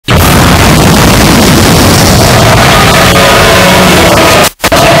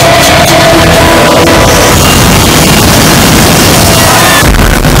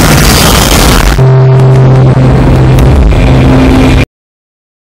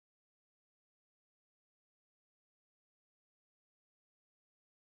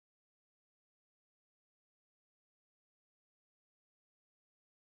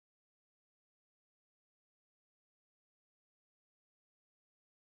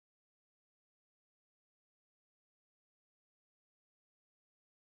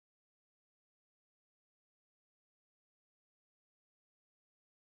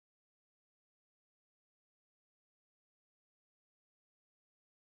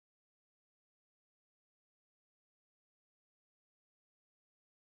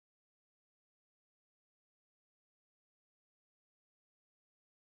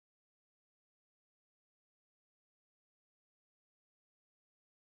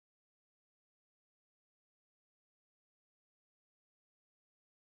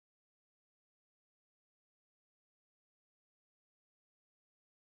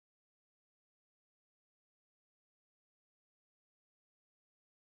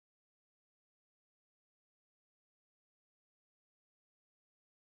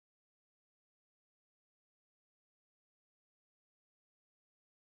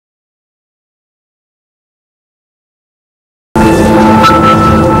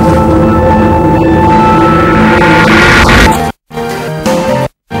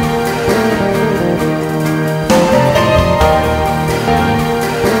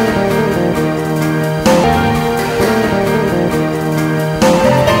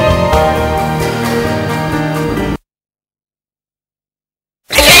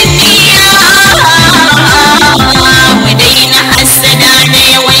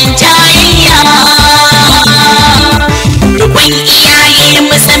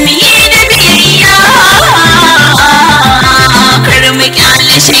mu yi da biyayya kar mu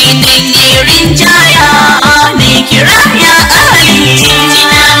kyale shaidan yayin jaya ne kira ya ahli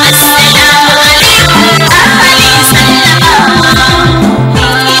jina assalamu alaikum ahli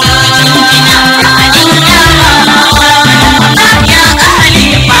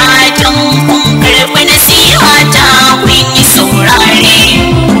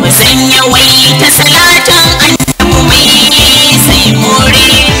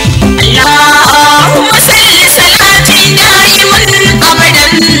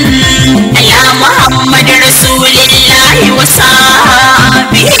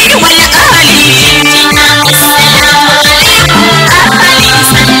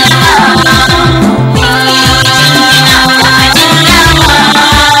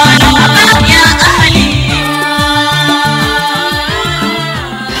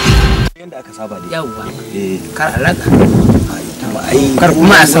kar alaga kar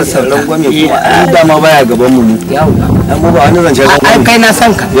kuma a san sauran gwame kuma an dama baya gaban mu yawa amma ba wani zance ga ai kai na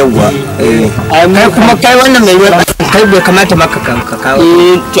san ka yawa kai kuma kai wannan mai ruwa kai bai kamata maka ka kawo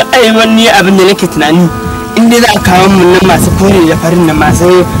to ai wani abin da nake tunani in dai za ka kawo mun nan masu kore da farin nan masu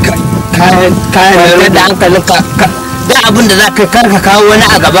ka da hankalin ka da abin da za ka kar ka kawo wani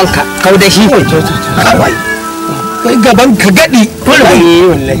a gaban ka kau da shi kawai kai gaban ka gadi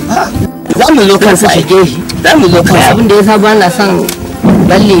wallahi za mu zo kansa a gehe za mu zo kansa abin da ya sa ba na son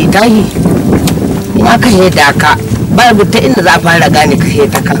balle tahi in aka heda ka babu ta inda za a fara gane ka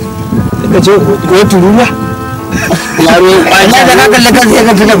heda ka daga ce ko turuwa yaro kwana da ka kalle kan sai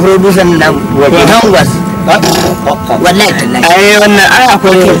ka tuna producer nan Hangwas wallahi tallahi ai wannan ai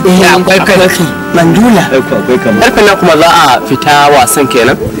akwai kai mandula akwai kamar karfe kuma za a fita wasan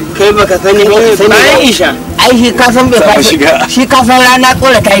kenan kai baka sani ba Aisha ai shi ka san bai ka shi ka san rana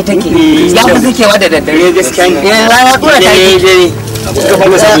tsora ta yi take ya fi sakewa da daddare gaskiya ne rana tsora ta yi dare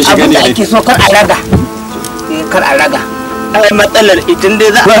abin da ake so kar a raga ai matsalar idan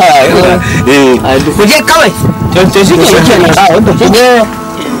dai za ku je kawai to shi kenan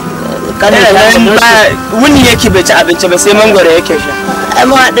kana nan ba wuni yake bai ci abinci ba sai mangwaro yake sha ai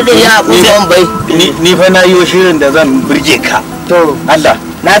ma da ya abu zan bai ni fa na yi shirin da zan burge ka to Allah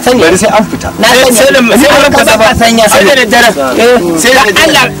na sani bari sai an fita na sani sai an fita ba sanya sai da dare sai da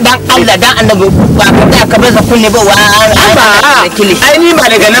Allah dan annabi ba ka da ka baza kunne ba wa ai ni ba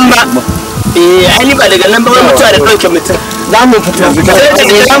daga nan ba ai ni ba daga nan ba wani mutuwa da dauke mutum za mu fito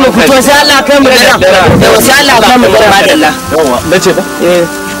sai Allah kai mu da sai Allah kai mu da madalla yawa nace ba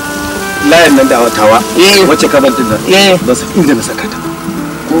layin nan da watawa wacce ka ban dinnan ba su inda na saka ta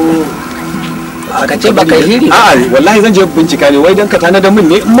ka ce ba kai hiri a wallahi zan je bincika ne wai dan ka tana da mun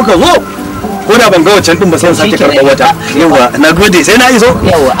ne in muka zo ko da ban ga wancan din ba sai sake karɓar wata yawa na gode sai na iso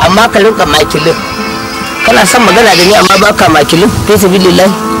yawa amma ka rinka makilin kana son magana da ni amma ba ka makilin fi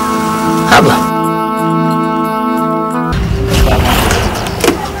sabilillahi haba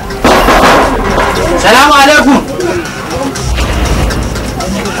salamu alaikum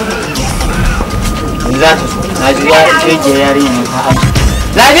za ta so Najeriya ce yari ne ta aiki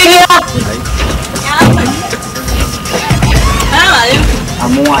Najeriya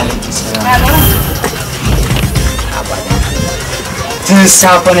Amu alaikum salam tun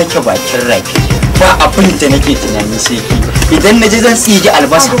safe nake bakin rafi ba abin da nake tunani sai ki idan naje zan tsige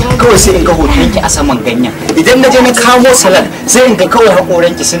albasa kawai sai in ga hoton ki a saman ganyen idan naje na kamo salad sai in ga kawai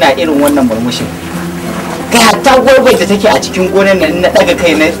hakoran ki suna irin wannan murmushin kai hatta gobe da take a cikin gonar nan na daga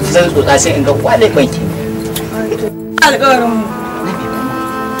kai na zan tsotsa sai in ga kwale banki alƙawarin mu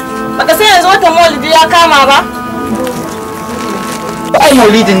baka sai yanzu wata maulidi ya kama ba ai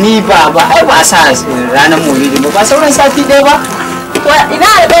maulidin ni ba ai ba sa ranar maulidi ba sauran sati ɗaya ba ina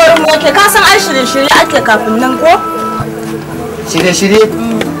alƙawarin mu yake ka san ai shirye-shirye ake kafin nan ko shirye-shirye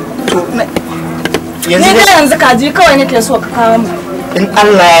to yanzu kaji kawai nake so ka kawo mu in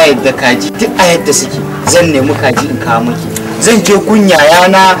Allah ya yarda kaji duk a yadda suke zan nemi kaji in kawo miki zan je kunya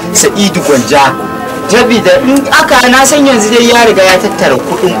yana Sa'idu Gwanja sabida in aka na san yanzu dai ya riga ya tattara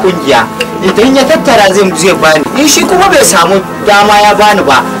kudin kungiya idan ya tattara zai bani in shi kuma bai samu dama ya bani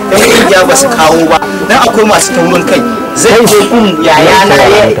ba dan kungiya ba su kawo ba dan akwai masu taurin kai zai je kun yayana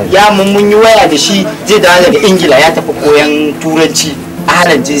ya mun yi waya da shi zai dawo daga Ingila ya tafi koyan turanci a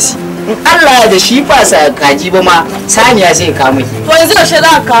halin jinsi in Allah ya da shi ba sa kaji ba ma saniya sai ka miki to yanzu da shi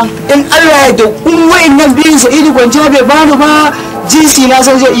za ka in Allah ya da kun wayannan biyin Sa'idu Gwanja bai bani ba jinsi na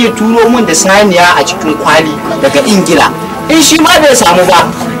san zai iya turo min da saniya a cikin kwali daga Ingila in shi ma bai samu ba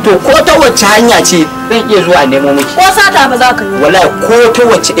to ko ta wacce hanya ce zan iya zuwa nemo miki ko sata ba za ka yi wallahi ko ta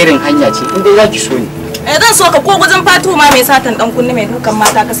wacce irin hanya ce in dai zaki so ni zan so ka ko gujin Fatu ma mai satan dan kunni mai dukan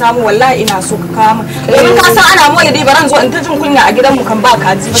mata ka samu wallahi ina so ka kama domin ka san ana maulidi baran zo in ta jin kunya a gidan mu kan ba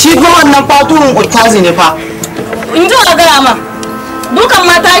kaji shi ko wannan Fatu ustazi ne fa in ji a gaya ma dukan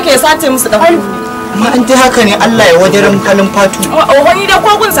mata yake sace musu dan kunni amma an ji haka ne Allah ya wajarin kalin Fatu wani da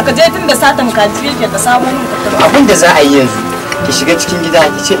ko gunsa ka je tun da satan kaji yake ka samu abin da za a yi yanzu ki shiga cikin gida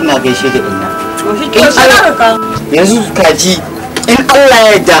ki ce ina gaishe da inna yanzu kaji in Allah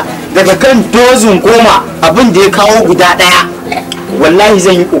ya yarda daga kan dozin 10 abin da ya kawo guda 1 wallahi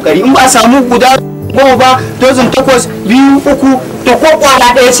zan yi kokari in ba samu guda 10 ba dozin 8 2 3 to ko kwala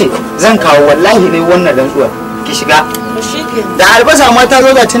 1 ce zan kawo wallahi ne wannan rantsuwa ki shiga da albasa ma ta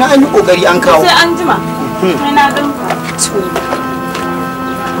zo da tana an yi kokari an kawo sai an jima sai na ganka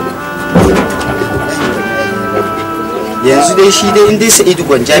yanzu dai shi dai in dai Sa'idu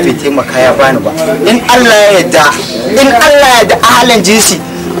Gwanja bai taimaka ya bani ba in Allah ya yarda ahalan jinsi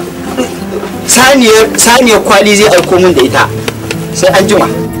saniyar kwali zai aiko min da ita sai an jima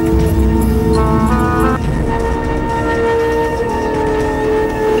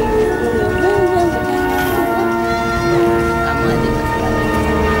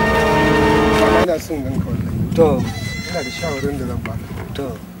to ina da shawarin da zan baka to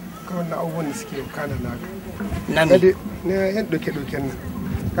kawai na abubuwan da suke kana naka na yan ɗauke-ɗauken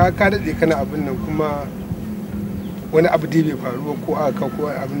nan ka daɗe kana abin nan kuma wani abu dai bai faru ko aka ko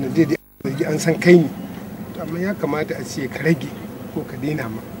abin nan dai zargi an san kai ne amma ya kamata a ce ka rage ko ka daina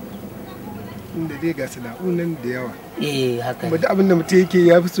ma inda dai ga sana'u nan da yawa haka kuma duk abin da mutum yake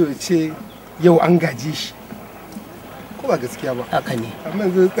ya fi so ya ce yau an gaje shi ko ba gaskiya ba haka ne amma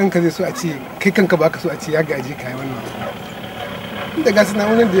yanzu ɗanka zai so a ce kai kanka ba ka so a ce ya gaje ka yi wannan inda ga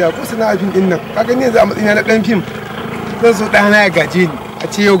sana'u nan da yawa ko sana'a fim ɗin nan kaga ne yanzu a matsayina na ɗan fim zan so ɗana ya gaje ni a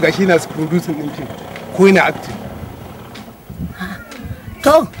ce yau gashi na producing ɗin fim ko yana acting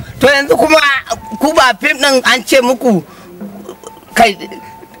to yanzu kuma ku ba fim ɗin an ce muku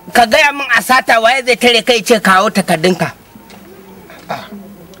ka gaya min a sata waye zai tare kai ce kawo takardunka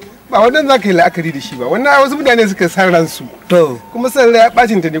ba wannan za ka yi la'akari da shi ba wannan wasu mutane suka san ransu to kuma san rai ya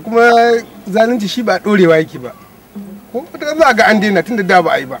bacin ta ne kuma zalunci shi ba ɗorewa yake ba ko wata za a ga an daina tun da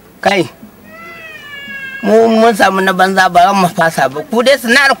ba a yi ba kai mun samu na banza ba ran mafasa ba ku dai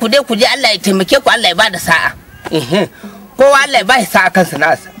sana'ar ku dai ku je Allah ya taimake ku Allah ya bada sa'a kowa Allah ya ba shi sa'a kan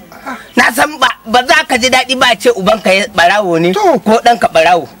sana'arsa na san ba za ka ji daɗi ba ce ubanka ya barawo ne ko ɗanka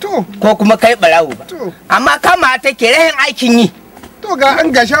barawo ko kuma kai barawo ba amma kama take rahin aikin yi to ga an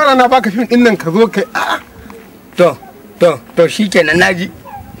ga shawara na baka fim din nan ka zo kai a'a to shikenan naji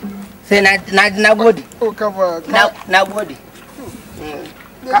sai na gode na gode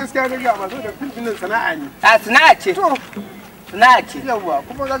gaskiya ne ga masu da fim din nan sana'a ne sana'a ce sana'a ce yawa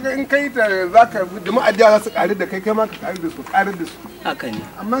kuma kaga in kai ta zaka jama'a da za su karu da kai ma ka karu da su haka ne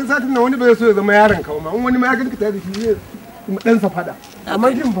amma satin nan wani bai so ya zama yaron ka ma in wani ma ya ganka tare da shi zai kuma dan sa fada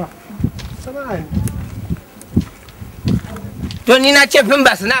amma fim fa sana'a ne to ni na ce fim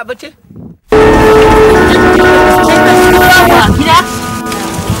ba sana'a ba ce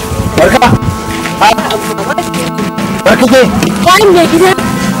barka ke wani mai gida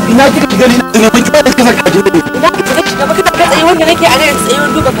ina kika gani ina mun kiwa da kasa kaji ne ina ka shiga baka da tsaye wanda nake a nan tsaye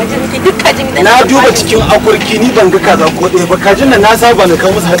duba kaji nake duk kajin da na duba cikin akurki ni ban ga kaza ko ɗaya ba kajin nan na saba na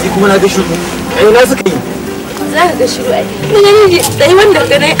kawo musu hatsi kuma na ga shiru na suka yi za ka ga shiru ai ni tsaye wanda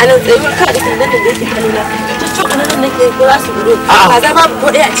ga nai a nan tsaye ka da kan da yake hannuna to nan nake ko za su gudu kaza babu ko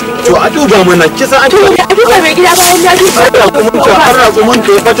ɗaya a cikin to a duba mana kisa an a duba mai gida bayan ya duba har raƙumin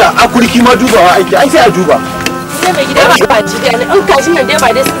ka ya fata akurki ma dubawa ake ai sai a duba sai mai gida ba kaji da ne in kajin nan dai ba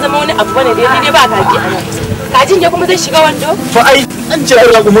dai sun zama wani abu bane dai ba kaji a nan kajin dai kuma zai shiga wando to ai an ce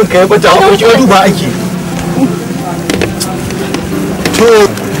raƙumin ka ya fata akurki ma duba ake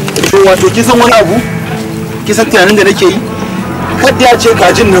to wato kisan wani abu kisan tunanin da nake yi kadda ya ce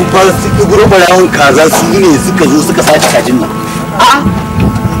kajin nan fa su Ibro barawon kaza su ne suka zo suka sace kajin nan a'a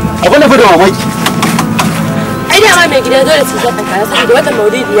abu na fada mamaki ai da ma mai gida dole su satan kaza saboda watan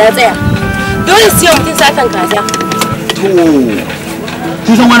maulidi ya tsaya dole su yi mutum satan kaza to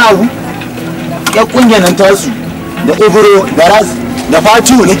kin san wani abu ya kungiyar nan tasu da Ibro da Ras da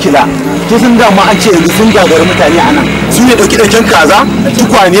Fatu na kila kin san dama an ce yanzu sun gagari mutane a nan su ne dauki dauken kaza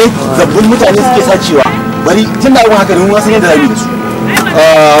tukwane zabbun mutane suke sacewa bari tun da abin haka ne mun san yadda zamu da su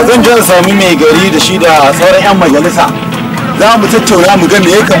zan je sami mai gari da shi da sauran yan majalisa za mu tattauna mu ga me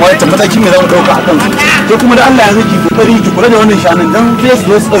ya kamata matakin me za mu dauka akan su to kuma da Allah ya zaki kokari ki kula da wannan shanin dan zai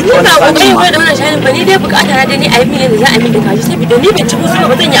su dauki wannan shanin ba da wannan shanin ba ni dai bukata na dai ni ayi mini da za a min da kaji saboda ni ban ci musu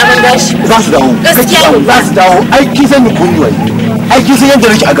ba zan yi abin gashi za su dawo gaskiya za su dawo ai ki san ni kun wai ai ki san yadda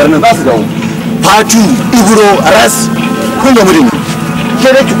nake a garin nan za su dawo Fatu Ibro Ras kun ga mu da ni ke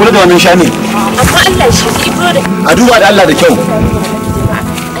dai ki kula da wannan shanin amma Allah shi ke Ibro da a duba da Allah da kyau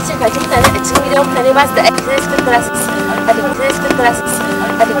a ce ka mutane a cikin gidan mutane ba su da aiki sai su classes a da sai su classes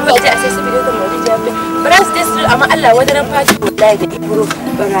a da kuma a sai su bidiyo da mawlidi jami'a ba su dai su amma Allah wadaran fati wallahi da Ibro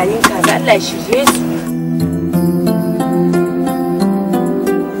barayin kaza Allah shi ke su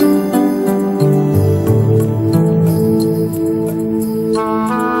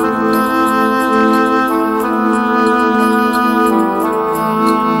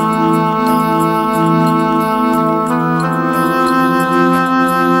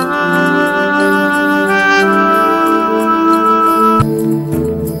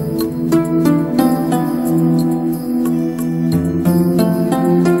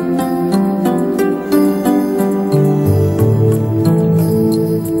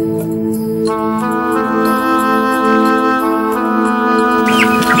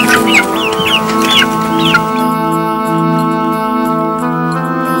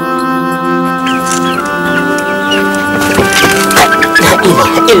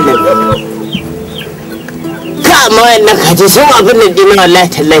amma wannan kaji sun abin da dina wallahi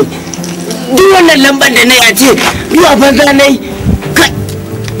tallahi duk wannan lambar da na ya ce zuwa banza na yi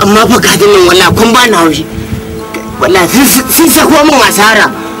amma fa kajin nan wallahi kun ba na haushi wallahi sun sako min asara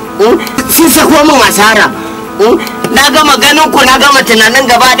sun sako min asara na gama ganin ku na gama tunanin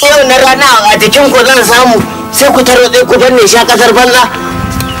gaba da yau na rana a jikin ku zan samu sai ku tarotse ku danne sha kasar banza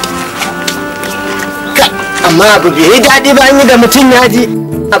amma abu bai yi daɗi ba an yi da mutum ya ji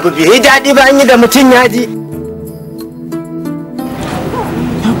abu bai yi daɗi ba an yi da mutum ya ji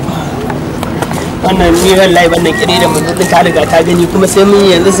wannan ni wallahi wannan kire da mun ta riga ta gani kuma sai mun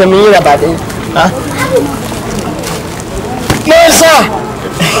yanzu sai mun yi raba din ha me yasa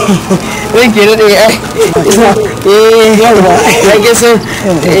ran ke da ai yawa ya ga sai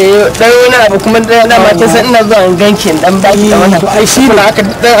dan wani abu kuma na mata sai ina zuwa gankin dan baki da wannan to ai shi ne aka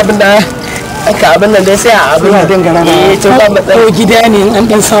dan abin da aka abin nan dai sai a abin da dangana to ba matsala ko gida ne an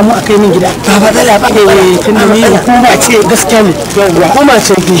dan samu akai min gida ba matsala ba tun da ni hukuma ce gaskiya ne hukuma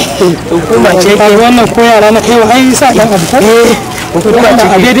ce ke wannan ko yara na kai ai sa dan abu hukuma ce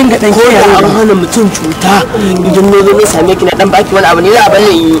ke dinga dan ko yara an hana mutum cuta idan ne zo ne same ki na dan baki wani abu ne za a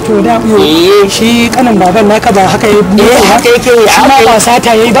bane yi to da shi kanin baban naka ba haka haka yake amma ba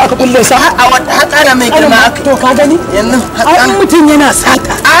sata yayi ba aka kulle sa a tsara mai girma to ka gani yanzu an mutum yana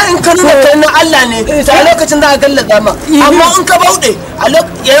sata an kanu da Allah ne a lokacin za a gallaza ma amma in ka bauɗe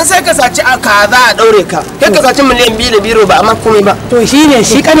yanzu sai ka saci a kaza a ɗaure ka kai ka saci miliyan 2 da biro ba amma komai ba to shine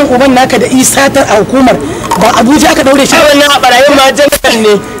shi kanin uban naka da isatar a hukumar ba Abuja aka ɗaure shi wannan a barayin ma jami'an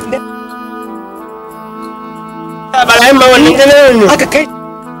ne a barayin ma wannan jami'an ne aka kai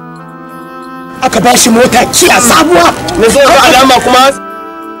aka ba shi mota kiya sabuwa na zai ga alama kuma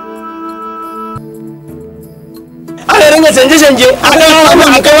ana ringa canje-canje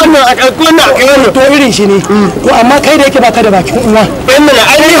akai wannan to irin shi ne to amma kai da yake baka da bakin uwa wannan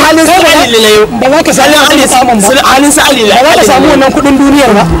ainihin halin sa alila yau ba za ka samu halin sa alila ba za ka samu wannan kudin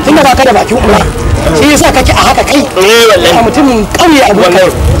duniyar ba tunda baka da bakin uwa shi yasa kake a haka kai wallahi a mutumin kauye abu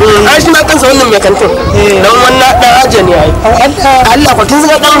kai ai shi ma kansa wannan mai kantin dan wannan dan haje ne ai Allah ko tun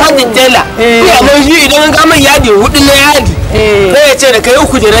zama dan hajjin dela ya nan shi idan ga mai yadi hudu na yadi sai ya ce da kai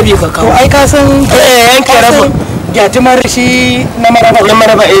 3 da rabi ka kawo ai ka san yanke rabin gyatumar shi na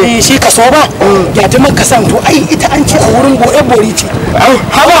maraba shi kaso ba gyatumar kasan to ai ita an ce a wurin bori ce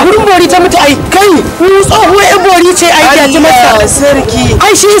hawa wurin bori ta mutu ai kai tsohuwar bori ce ai gyatumar sa sarki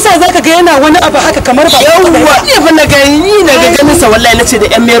ai shi yasa zaka ga yana wani abu haka kamar ba yawwa ne fa na gani na ga ganin sa wallahi nace da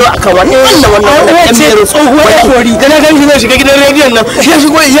yan mero aka wannan yan mero tsohuwar bori da na gani shi zai shiga gidan rediyon nan shi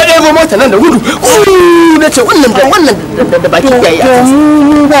shigo ya ɗebo mota nan da gudu nace wannan da bakin yayi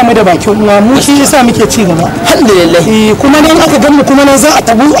ba mu da bakin uwa mu shi yasa muke ci gaba alhamdulillah kuma nan aka gan mu kuma nan za a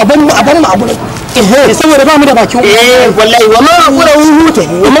tabu a ban mu abu ne saboda ba mu da bakin wallahi wa ma aqura huta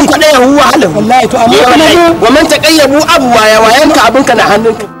wa man kada ya huwa halahu wallahi to amma kuma wa man taqayyabu abwa ya wayanka abinka na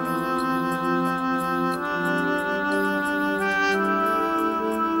hannunka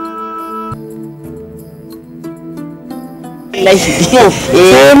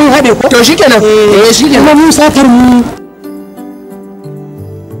sai mun haɗe ko to shikenan shikenan mun satar mu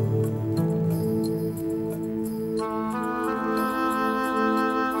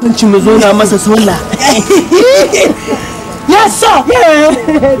ci mu zo na masa sallah ya sa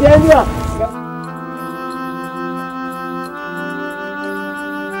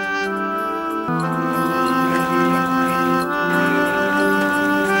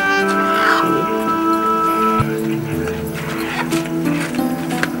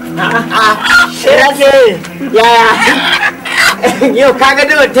yau kaga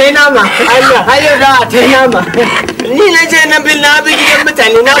da ta yi nama har yau da ta yi nama ni na je na bi gidan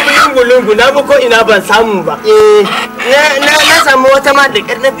mutane na bi lungu na bi ko ina ban samu ba na samu wata ma da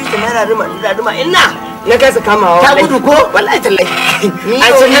karnafi ta mara ruma ina na kasa kamawa ta gudu ko wallahi tallahi a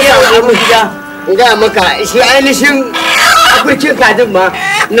can na samu gida ga maka shi ainihin akurkin kajin ma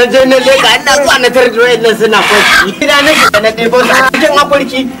na je na leka ina zuwa na tarjo wayannan suna kwanci gida na shiga na ɗebo su a cikin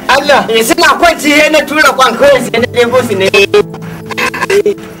akurki Allah suna kwanci sai na tura kwan kawai sai na ɗebo su ne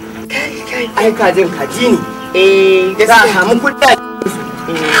ai kajin kaji ne za a samu kuɗi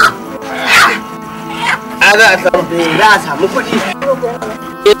za a samu kuɗi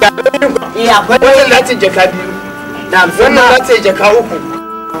akwai wannan latin jaka 2 wannan latin jaka 3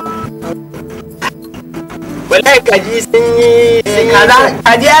 wallahi kaji sun yi kaza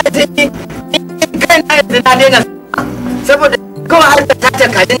kaji ya sun yi kai na yanzu na daina saboda kawai har da tata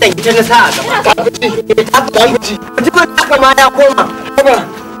kajin nan ita na sa a gaba ta fi mutumin haka ma ya koma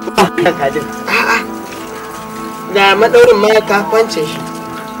ba kajin da madaurin ma ka kwance shi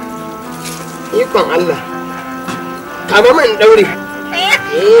ikon Allah kama man daure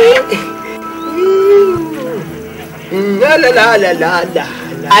la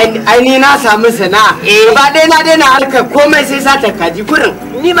ai ni na samu sana'a ba dai na daina harkar komai sai sata kaji kurin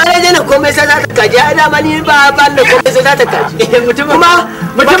ni ma na daina komai sai sata kaji ai da ma ni ba da komai sai sata kaji mutumin ma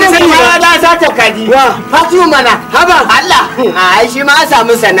da sata kaji fatu mana haba Allah ai shi ma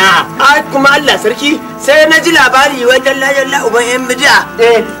samu sana'a ai kuma Allah sarki sai na ji labari wai dalla uban yan bidiya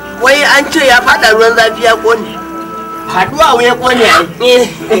wai an ce ya fada ruwan zafi ya kone haduwa wai ya kone ai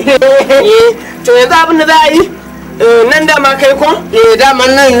to yanzu abin da za a yi nan dama kai ko? Dama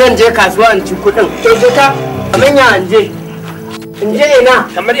nan zan je kasuwa in ci kudin. To je ka kamar ya in je ina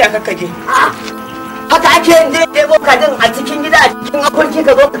kamar ya kakkage. Haka ake in je ɗebo kajin a cikin gida a cikin akurki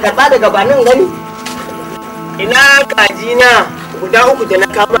ka zo ka karɓa daga banin gani. Ina kaji na guda 3 da na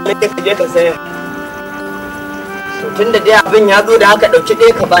kama na ka je ka sayar. To tun da dai abin ya zo da haka ɗauki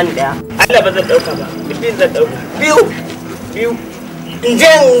ɗaya ka bani ɗaya. Allah ba zan ɗauka ba. Biyun zan ɗauka. Biyu. In je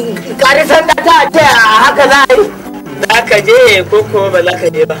in kari sanda ta ce haka za a yi. Za ka je ko kuma ba za ka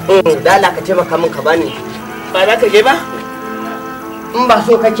je ba? Da Allah ka taimaka min ka bani. Ba za ka je ba? In ba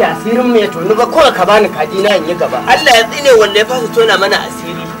so kake asirin mu ya tonu ba kawai ka bani kaji na in yi gaba. Allah ya tsine wanda ya fasa tona mana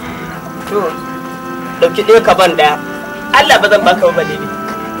asiri. To dauki ɗaya ka ban ɗaya. Allah ba zan baka ba Balele.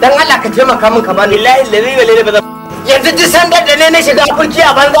 Dan Allah ka taimaka min ka bani. Lillahi lazi Balele ba zan. Yanzu duk sandar da ne na shiga kurki a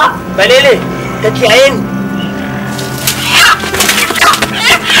banza. Balele ka kiyaye ni.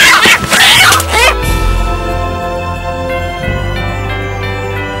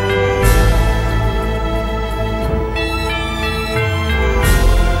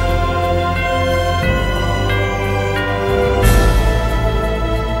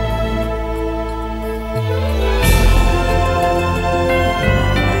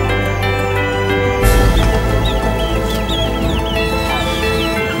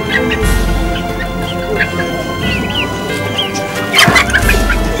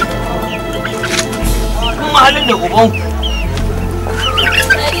 halin da uban ku.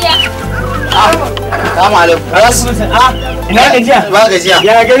 Assalamu alaikum. Ina gajiya? Ba gajiya.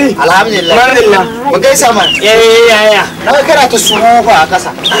 Ya gari? Alhamdulillah. Alhamdulillah. Mu gaisa man. Ya. Na kana ta sumo fa a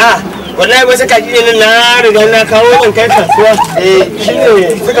kasa. Wallahi ba saka jiya na riga na kawo in kai kasuwa.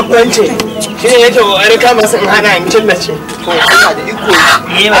 Shine suka kwance. Shine yake kokarin kama sun hana in killace. To ina da iko.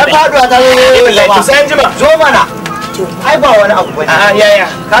 Ai faduwa ta zo ne wallahi. To sai jima. Zo mana. Ai ba wani abu bane. Ya.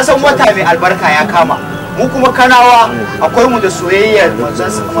 Ka san wata mai albarka ya kama. Mu kuma kanawa akwai mu da soyayyar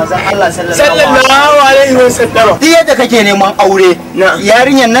manzon Allah sallallahu alaihi wasallam. Duk yadda kake neman aure,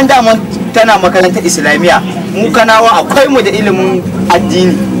 yarinyar nan da tana makarantar Islamiyya. Mu kanawa akwai mu da ilimin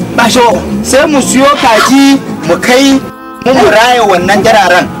addini. Basho sai mu siyo kaji mu kai mu raya wannan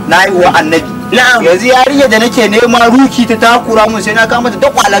jararan na haihuwa annabi. Yanzu yarinyar da nake nema ruki ta takura mu sai na kama ta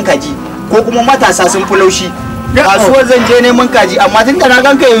dakwalan kaji ko kuma matasa sun fi laushi. Kasuwar zan je neman kaji amma tun da na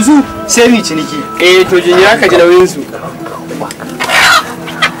ganka yanzu sai mu ciniki. To jinya ka ji nauyin su.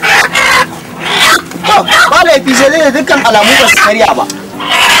 Ba laifi sai dai dukkan alamu ba su karya ba.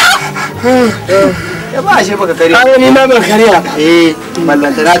 Ya ba ashe baka karya. Ai ni ma ban karya ba.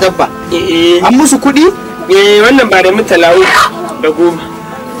 Ballanta na dabba. An musu kuɗi? Wannan ba da mutala 3 da 10.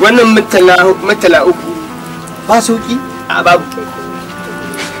 Wannan mutala 3. Ba sauki? A babu.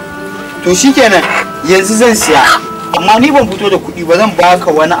 To shikenan yanzu zan siya amma ni ban fito da kuɗi ba, zan baka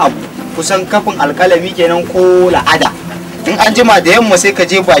wani abu kusan kafin alkalami kenan ko la'ada. In an jima da yamma sai ka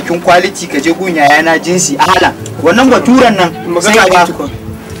je bakin kwaliti ka je gun yayana jinsi ala wannan baturan nan sai ba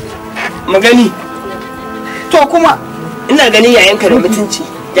magani. To kuma ina ganin yayanka da mutunci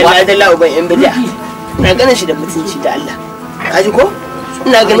dalla uban yan bid'a, ina ganin shi da mutunci da Allah kaji ko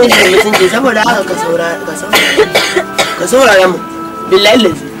ina ganin shi da mutunci saboda haka ka saurara mu billahi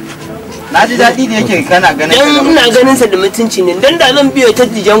lazi na ji daɗi da yake kana ganin dan ina ganin sa da mutunci ne dan da zan biyo ta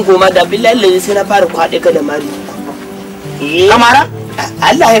dijan goma da billahi lazi sai na fara kwaɗe ka da mari kamara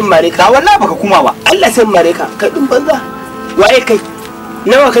Allah ya mare ka wallahi baka kuma ba Allah sai mare ka kai din banza waye kai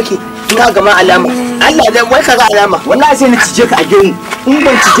nawa kake ina ga ma alama Allah da wai ka ga alama wallahi sai na cije ka a gemu in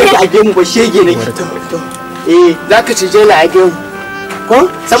ban cije ka a gemu ba shege nake zaka cije ni a gemu ko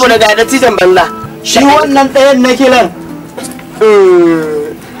saboda ga da tijan banza shi wannan ɗayan na kilan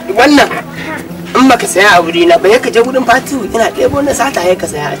wannan in baka saya a wuri na ba ka je gudun fatihu ina ɗebo na sata ya ka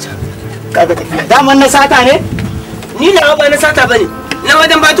saya a can kaga tafiya daman na sata ne ni na ba na sata bane na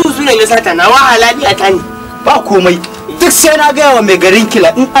wajen fatihu su ne na sata na wa halali a tani ba komai duk sai na gaya wa mai garin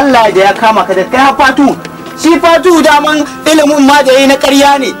kila in Allah da ya kama ka da kai fatu shi fatu daman ilimin ma da yayi na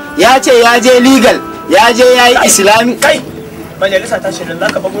ƙarya ne ya ce ya je legal ya je ya yi islami kai majalisa ta shirin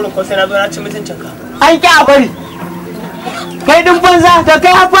zaka ba gurin ko sai na zo na ci mutuncin ka an ki a bari kai din banza da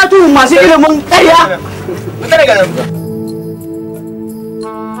kai fatu masu ilimin ƙarya fita daga nan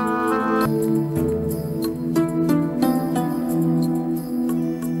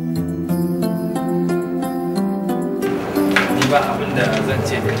ba abin da zan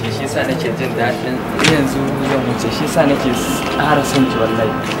ce da ke shi sa nake jin daɗin yanzu zan wuce shi sa nake ƙara son ki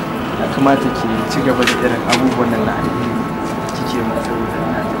wallahi ya kamata ki ci gaba da irin abubuwan nan na alheri kike ma saboda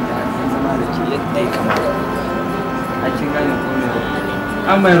ina jin daɗin zama da ke yadda ya kamata a kin gane ko me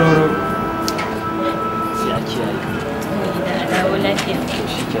an mai roro sai a kiyaye da dawo lafiya to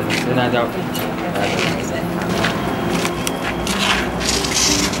shi kenan sai na dawo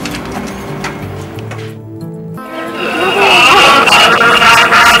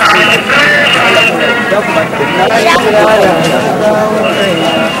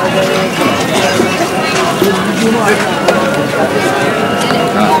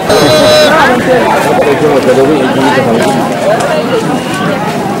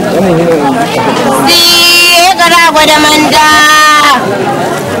Kara gwada manda.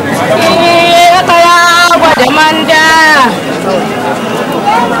 Kara gwada manda.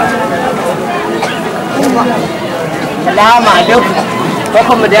 Salamu alaikum.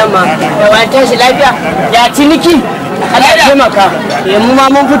 Barkanmu da yamma. Da wani tashi lafiya? Ya ciniki? Allah ya taimaka. Mu ma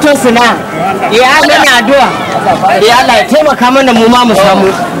mun fito suna. Ya mana addu'a. Ya Allah ya taimaka mana mu ma mu samu.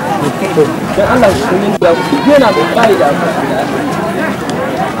 Dan Allah ku yi da ku. Yana da bai da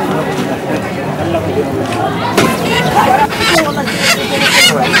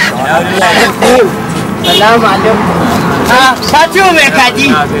Salamu alaikum. Fatima mai kaji.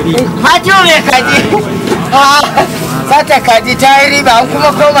 Fatima mai kaji. Sata kaji ta yi riba an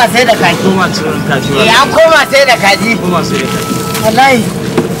kuma koma sai da kaji. An koma sai da kaji. Wallahi.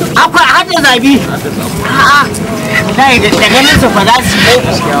 Akwai hada zabi. Wallahi da ganin su fa za su yi.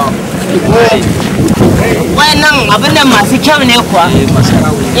 Wayannan abin nan masu kyau ne kuwa.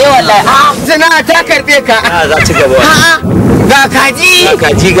 Wallahi. Suna ta karbe ka. za ci gaba Ga kaji. ga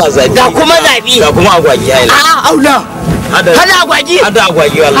kaji ga zabi Ga kuma zabi. ga kuma agwagi ai Aula. Hada agwagi? hada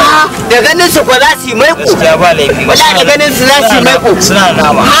agwagi wallahi Da ganin su ko za su yi maiko. gaskiya ba laifi Wallahi da ganin su za su yi maiko. suna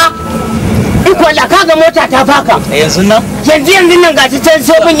nama Iko Allah kaga mota ta faka. yanzu nan Yanzu nan gashi can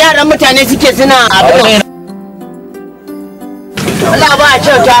sobin yaran mutane suke suna abin. Allah ba a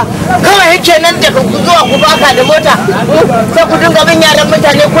kyauta. Kawai yake nan daga ku zuwa ku baka da mota. Sai ku dinga bin yaran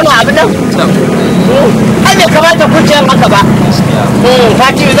mutane kuna abin nan. Ai bai kamata ku ce haka ba.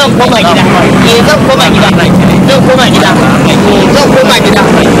 Fati zan koma gida. Zan koma gida. Zan koma gida. Zan koma gida.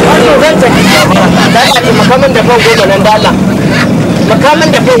 Zan tafi. Da Allah ki makamin da fan goma nan da Allah. Makamin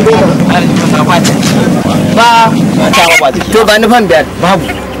da fan goma. Ba. To ba ni fan biyar. Babu.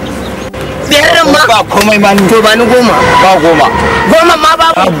 Biyar ma. ba komai ma ni To ba ni goma. ba goma Goma ma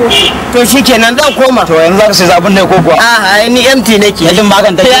babu. To shikenan zan koma. to yanzu za ka sai zabun ne ko kuwa A'a ni empty nake. yadin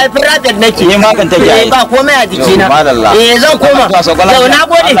makan take Ya private nake. Ni makan take ai Ba komai a jikina. madalla Zan koma. Yau na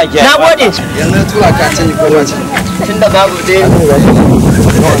gode. Na gode. yanzu tura ka can ko ba can Tunda babu dai.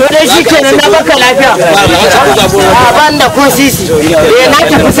 To dai shikenan na baka lafiya. A ban da ko sisi. Na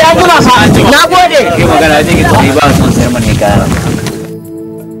tafi sai kuma fa. Na gode. kai magana je ki tafi ba son sayar mana kaya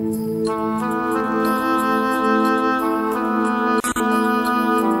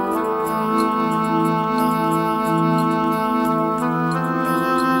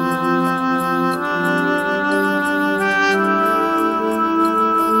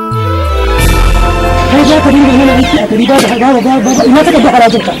za ka dinga mana aiki a gari ba da ina ka da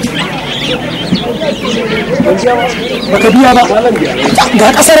harajinka baka biya ba ga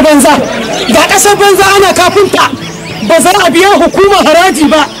kasar banza ana kafinta ba za a biya hukumar haraji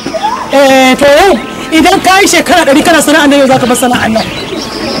ba to yau idan ka yi shekara 100 kana sana'an nan yau za ka bar sana'an nan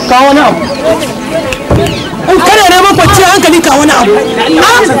ka wani abu in kana neman kwanciyar hankali ka wani abu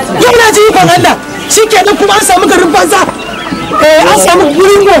yau na ji ikon Allah shi ke nan kuma an samu garin banza an samu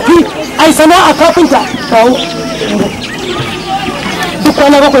wurin gofi a yi sana'a kafinta kawo duk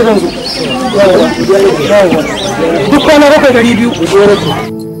kwana bakwai zan zo duk kwana bakwai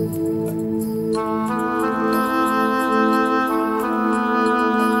 200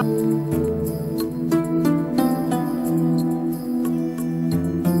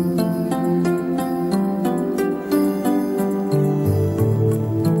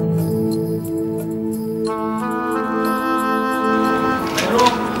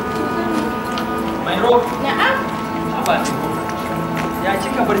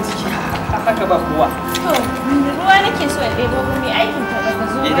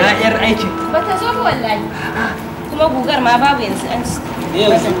 babu yanzu an ne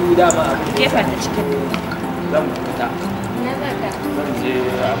yanzu dama abu kefa ta cikin zan fita na zaka zan je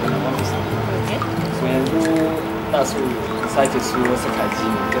abu na office so yanzu ina so sake siyo wasu kaji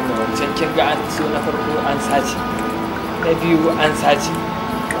ne don da wancan kin ga an siyo na farko an sace na biyu an sace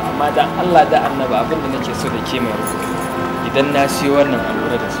amma da Allah da Annabi abin da nake so da ke mai idan na siyo wannan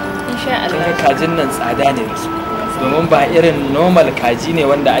alura da su insha Allah kin kajin nan tsada ne da su domin ba irin normal kaji ne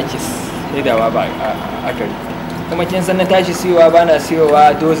wanda ake saidawa ba a gari kuma kin san na tashi siyowa ba na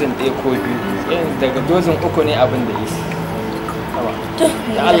siyowa dozin ɗaya ko biyu daga dozin 3 ne abin da yake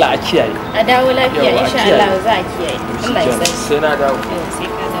da Allah a kiyaye a dawo lafiya insha Allah za a kiyaye Allah ya sani sai na dawo sai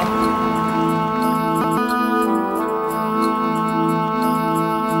ka dawo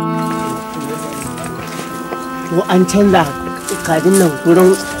ko an canza kajin nan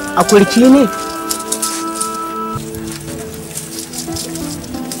gurin akurki ne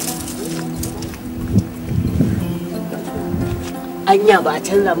anya ba a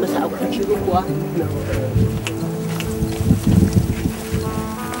canza masa akurki ba kuwa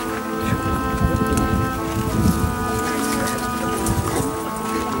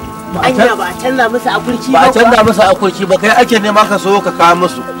anya ba a canza masa akurki ba a canza masa akurki ba kai ake nema ka so ka kawo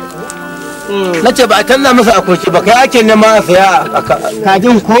musu nace ba a canza masa akurki ba kai ake nema a saya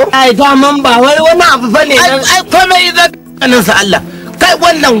kajin ko ai daman ba wai wani abu bane ai komai idan kanin sa Allah kai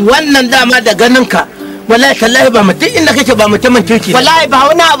wannan dama da ganin ka wallahi tallahi ba mutum inda kake ba mutumin kirki wallahi ba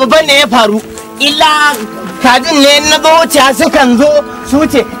wani abu bane ya faru illa kajin ne na zo wuce sukan zo su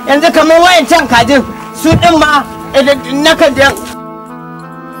wuce yanzu kamar wayancan kajin su din ma na kan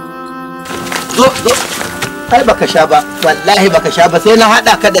zo kai baka sha ba wallahi baka sha ba sai na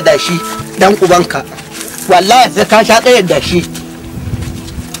hada ka da dashi dan ubanka wallahi sai ka sha ɗayan dashi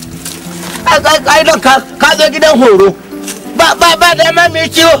ai don ka zo gidan horo ba da ma mai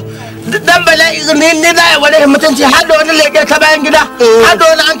ciwo dan bala'i ni za a wani mutunci har da wani leke ta bayan gida har da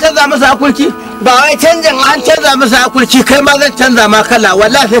wani an canza masa akurki ba wai canjin an canza masa akurki kai ma zan canza ma kala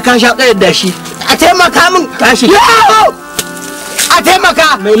wallahi sai ka sha ɗayan dashi a taimaka min tashi a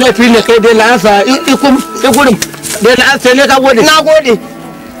taimaka mai laifi ne kai dai na ansa igurin dai na ansa ne ka gode na gode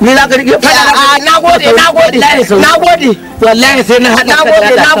ni za ka rike na gode wallahi sai na haɗa ka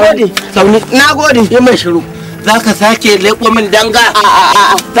da na gode sauni na gode yi mai shiru za ka sake leƙo min danga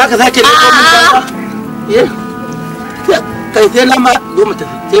za ka sake leƙo min danga kai sai na ma zo mu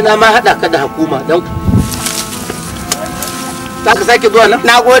tafi sai na ma haɗa ka da hukuma don za ka sake zuwa nan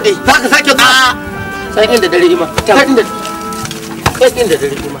na gode za ka sake zuwa sai inda dare ima inda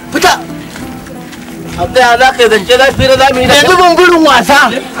dare ima fita a tsaya za ka yi zance lafiya za mu yi da yanzu bungurin wasa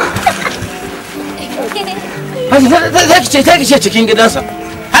sai ki ce cikin gidansa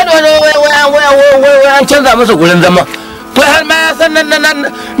har wani an canza masa gurin zama kai har ma ya san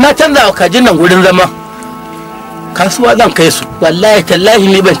na canza wa kajin nan gurin zama kasuwa zan kai su wallahi tallahi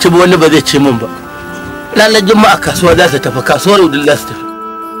ni ban ci ba wani ba zai ci min ba ranar juma'a kasuwa za su tafi kasuwar udin za su tafi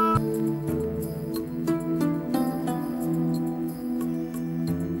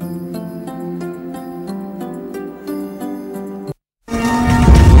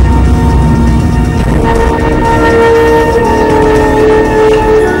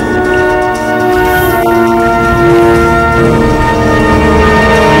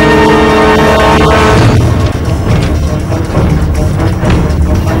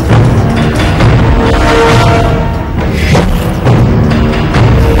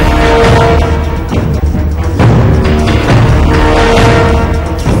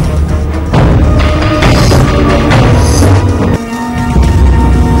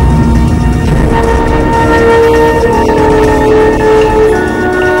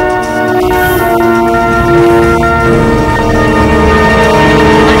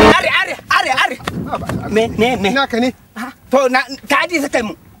naka ne to na tadi suka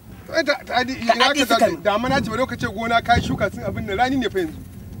mu tadi suka mu da mana ce ba lokacin gona kai shuka sun abin da rani ne fa yanzu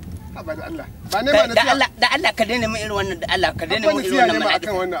Haba da Allah. Ba ne ma nasiya. Da Allah ka daina min irin wannan da Allah ka daina min irin wannan mana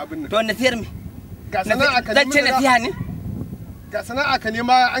akan wannan abin nan. To nasiyar me? Ga sana'a ka zan ce nasiha ne? Ga sana'a ka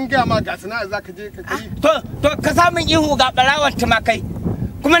nema an gaya ma ga sana'a za ka je ka kai. To ka samun ihu ga barawon tumakai.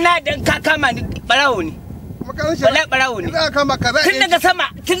 Kuma na dan ka kama ni barawo ne. Wallahi barawo ne. Tun daga sama,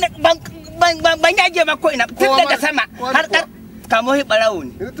 ban yage ma ko ina. Tun daga sama har kar kamo hi barawo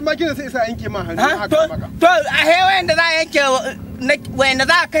ne. Yanzu tumaki ne sai isa yanke ma hannu haka maka. To a hewayen da za a yanke wayanda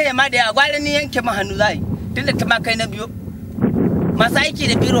za a kai ma da yawa gwara ni yanke ma hannu za yi. Tun da tumakai na biyo. Masu aiki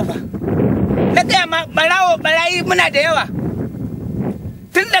da biro fa. Na gaya ma barayi muna da yawa.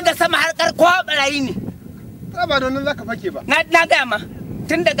 Tun daga sama har kar kowa barayi ne. Ba da wannan za ka fake ba. Na gaya ma.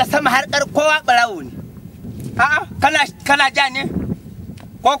 Tun daga sama har kar kowa barawo ne. A'a kana ja ne?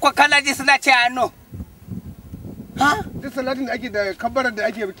 Ko kana ji suna ce hannu? Ha? Duk salatin da ake da kabbarar da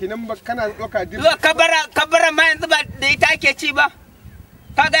ake kenan ba kana doka dir. Zuwa kabbara ma yanzu ba da ita ake ci ba.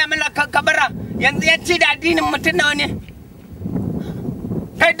 Ka ga mana kabbara yanzu ya ci da addinin mutum nawa ne?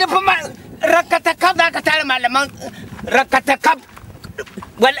 Kai duk ma rakatakab za ka tare malaman rakatakab.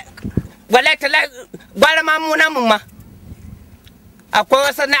 Wala ta gwara ma mu namun ma. Akwai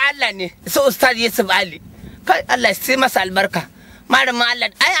wasu na Allah ne su Ustaz Yusuf Ali. Kai Allah sai masa albarka. Malamin Allah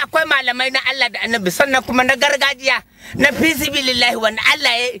ai akwai malamai na Allah da Annabi sannan kuma na gargajiya na fisibilillahi wanda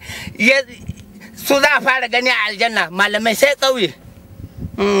Allah ya su za a fara gani a aljanna malamai sai kauye.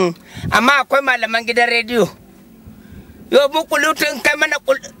 Amma akwai malaman gidan rediyo. Yo mu kulutu in kai mana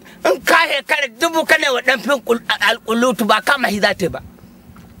in ka hekara dubu kana wa dan fin alkulutu ba kama shi za ta ba.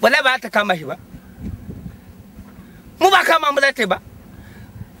 Wala ba ta kama shi ba. Mu ba kama mu za ta ba.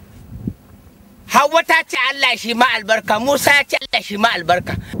 Hauwa ta ce Allah shi ma albarka, Musa ya ce Allah shi ma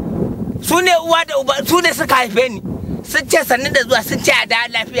albarka. Su ne uwa da uba, su ne suka haife ni. Sun ce sannu da zuwa, sun ce a da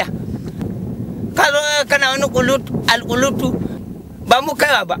lafiya. Ka zo kana wani alƙulutu ba mu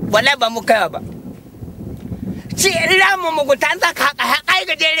kaiwa ba, wallahi ba mu kaiwa ba. Ci ina mu mugunta an za ka haƙa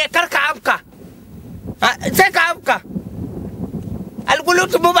gajere kar ka afka. Sai ka afka.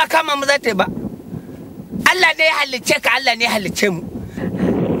 Alƙulutu mu ba kama mu za ta ba. Allah ne ya halicce ka, Allah ne ya halicce mu.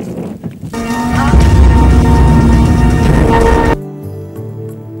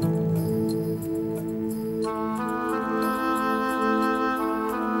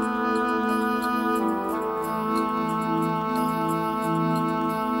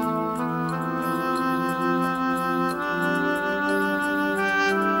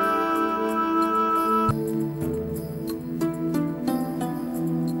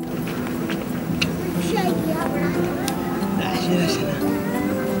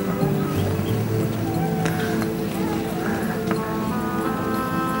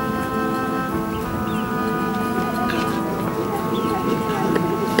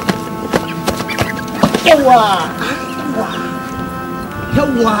 Yawa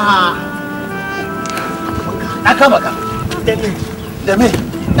na kama ka da me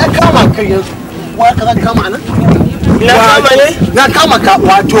na kama ka yanzu wa ka zan kama nan na kama ka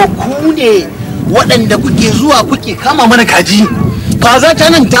wato ku ne waɗanda kuke zuwa kuke kama mana kaji kaza ta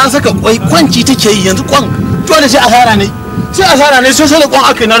nan ta saka kwai kwanci take yi yanzu kwan dole sai asara ne sai da kwan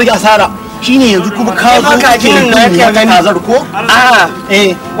aka yi na rage asara shine yanzu kuma ka zo kake yin kazar ko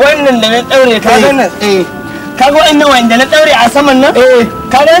wannan da na daure ka ga nan kaga wa'annan wanda na daure a saman nan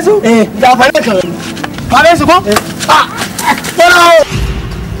ka ga su da fara ka fara su ko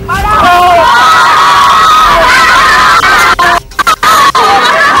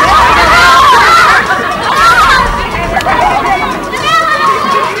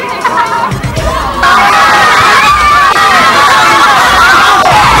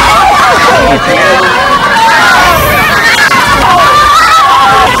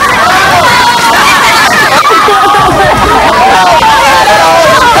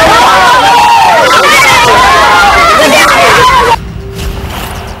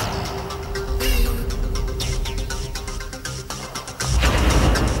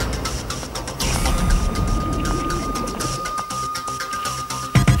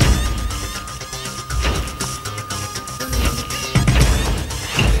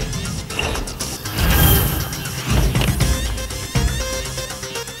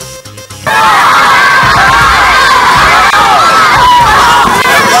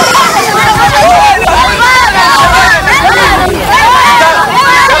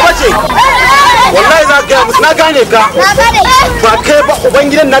na gane ka ba kai ba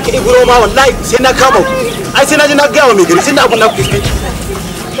ubangidan naka Ibro ma wallahi sai na kama ku ai sai na ji na ga wa mai gari sai na abun na ku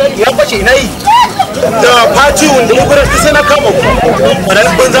ya bace ina yi da fati wanda mu gurin sai na kama ku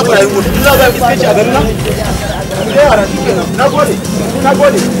wannan banza ku rayu mutu ina ga iskaci a garin nan nagode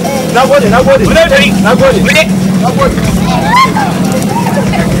nagode nagode nagode nagode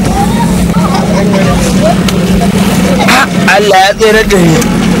Allah ya tsere da ni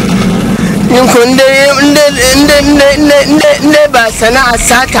in kun inda ba sana'a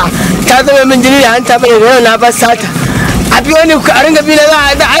sata ta zama min jini da hanta bai da na ba sata a biyo ni a ringa bi na za a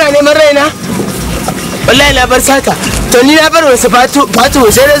ana neman raina wallahi na bar sata to ni na bar wasu fatu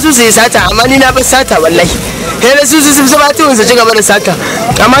sai da su yi sata amma ni na bar sata wallahi sai da su fatu su ci gaba da sata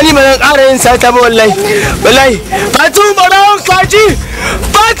amma ni ba zan ƙara yin sata ba wallahi fatu barawon kaji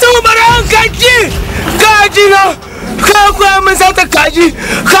na ka koya min sata kaji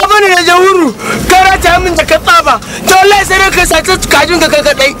ka bani da jawuru ka rata min da ka tsaba to wallahi sai ka sata kajin ka kai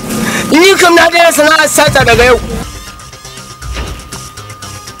kadai ni kam na daina sana'ar sata daga yau.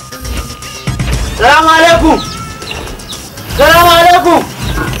 Salamu alaikum.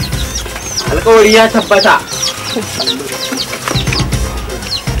 Alƙawari ya tabbata.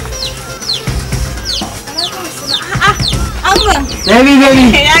 Baby.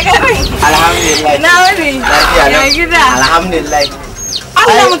 Ya gari. Alhamdulillah. Na wani. Ya gida. Alhamdulillah.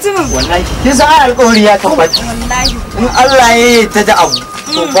 Allah mutumin. Wallahi. Kin san alƙawari ya tabbata. Wallahi. In Allah ya yi ta da abu,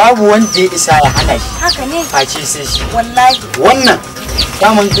 to babu wanda ya isa ya hana shi. Haka ne. Face sai shi. Wallahi. Wannan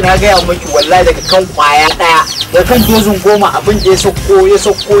daman kina gaya miki wallahi daga kan kwaya daya daga kan dozin 10 abin da ya sauko ya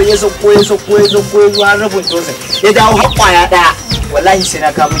zuwa har rabin dozin ya dawo har kwaya daya wallahi sai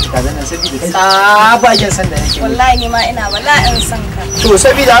na kawo miki kazan nan saboda tsabagen san da nake wallahi ni ma ina bala'in san ka to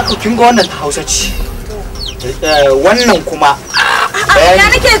saboda haka kin ga wannan ta Hausa ce wannan kuma ya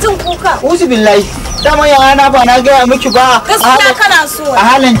nake jin kuka uzu billahi dama yana ba na gaya miki ba gaskiya kana so a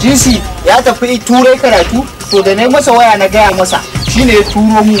halin jinsi ya tafi turai karatu to da na masa waya na gaya masa shine ya turo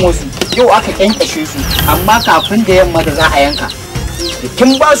mun wasu yau aka kyankashe su amma kafin da yamma da za a yanka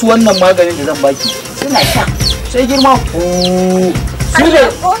kin ba su wannan maganin da zan baki suna sha sai girma su ne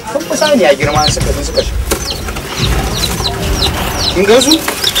sun fi sani a girma suka sha kin gan su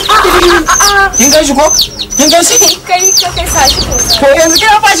kin gan shi ko kin gan shi kai sashi to yanzu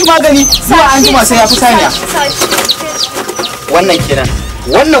kina ba shi magani zuwa an jima sai ya fi saniya wannan kenan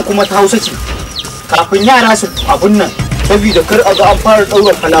wannan kuma ta Hausa ce kafin yara su abun nan saboda kar a ga an fara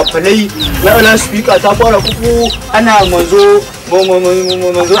daura falafalai na ala speaker ta fara kuku ana manzo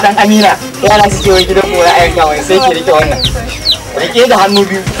dan Amina yara su ke wai gidan mu ya aika wai sai ki rike wannan rike da hannu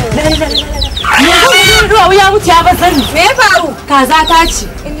biyu ruwa ya mutu ya bazan me ya faru kaza ta ci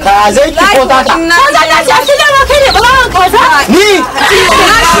kaza ki ko ta kaza ta ci asali ma kai ne barawon kaza ni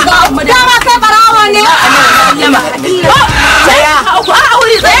dama kai barawo ne tsaya a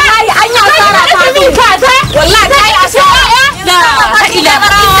wuri tsaya an yi asara kaza wallahi kai asara la ila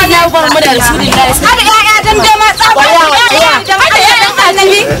barawo ne ba mu da rasulullahi hada yaya dan dai ma tsaba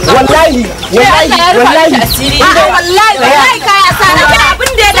wallahi kai asara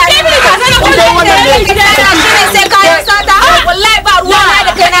abin da ya dace ni kaza ne kullum sai kai sata wallahi ba ruwa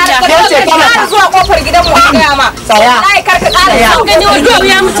da kai na zuwa kofar gidan mu ga ma wallahi karka ƙara son gani wani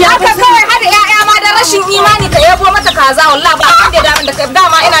ya mutu haka kawai hada yaya ma da rashin imani ka yabo mata kaza wallahi ba abin da ya dace da kai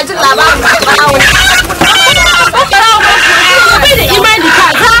dama ina jin labarin barawo bai da imani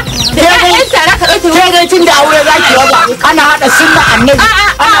kaza da ƴaƴan tare ka ɗauke wani tun da aure zaki raba ana haɗa sunna annabi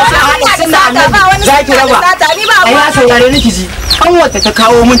ana haɗa sunna annabi zaki raba ai ya saurare ni kiji an wata ta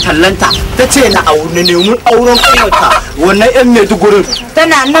kawo min tallanta ta ce na aure nemi auren kanwata wannan yan Maidugurin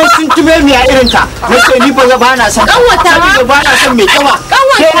tana nan sun tume miya irin ta nace ni ba na son kanwata ba na son mai kawa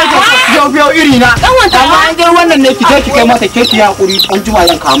sai na ga biyo iri na amma an dai wannan ne ki je ki kai mata keki ya hakuri an juma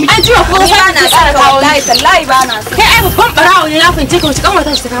zan kawo miki an jima kuma ba na son wallahi tallahi ba na son kai ai babban barawo ne na fahimce ka wace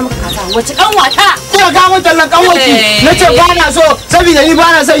kanwata shi ta kawo maka kaza wace kanwata ko ga mun tallan kanwaki nace ba na so saboda ni ba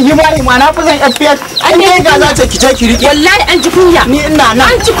na son himari ma na fi son FPS an dai ga za ta ki je ki rike wallahi an ji kunya ni ina nan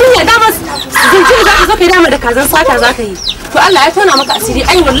an ci kunya dama zincin za ka zo kai dama da kazan sata za ka yi to Allah ya tona maka asiri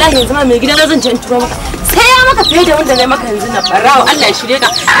ai wallahi yanzu ma mai gida na zan je in turo maka sai ya maka fiye da wanda ne maka yanzu na barawo Allah ya shirye ka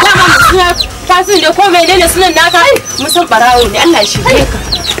dama mu suna fasin da ko mai ne sunan naka mun san barawo ne Allah ya shirye ka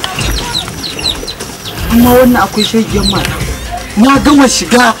amma wannan akwai shegiyar mata na gama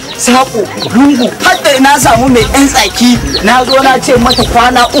shiga sako lungu hadda na samu mai yan tsaki na zo na ce mata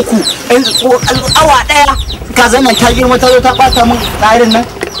kwana 3 awa 1 kazan nan ta girma ta zo ta bata min tsarin nan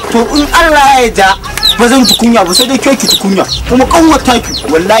to in Allah ya ja ba zan ji kunya ba sai dai ke ki ji kunya kuma kanwata ki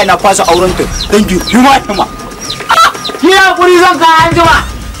wallahi na fasa auren ta dan ki hima ki hakuri zan ga an jima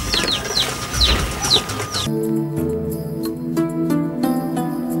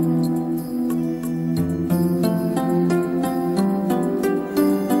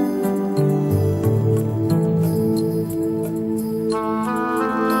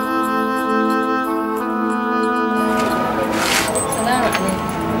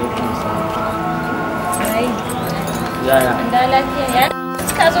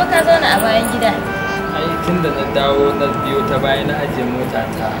ai tun da na dawo na biyo ta baya na ajiye mota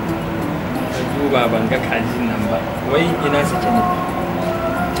ta duba ban ga kajin nan ba, wai ina suke ne?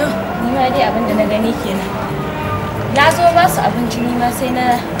 To, ni ma dai abin da na gani kenan. Na zo ba su abinci ni ma sai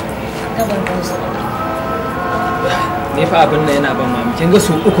na gaban su. Ne fa abin nan yana ban mamaki, kin ga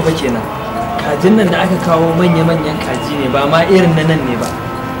su uku fa kenan. Kajin nan da aka kawo manya-manyan kaji ne ba ma irin na nan ne ba.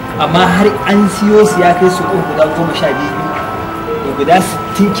 Amma har an siyo su ya kai su uku guda 12 da guda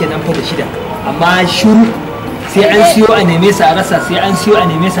 60 kenan fa da shida. Amma shiru sai an siyo a neme su a rasa, sai an siyo a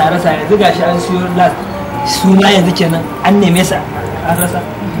neme su a rasa, yanzu gashi an siyo last su ma yanzu kenan an neme su a rasa.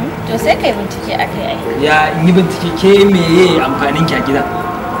 To sai kai bincike a kai ai. Ya yi bincike ke meye amfanin ki a gidan?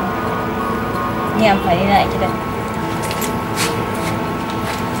 Ni amfani na a gidan.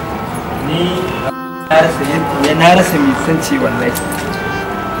 Ni na rasa mai san ce wallahi.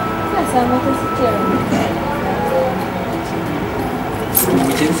 Ina samu ta suke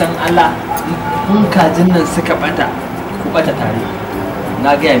Kin san Allah in kajin nan suka bata ku bata tare.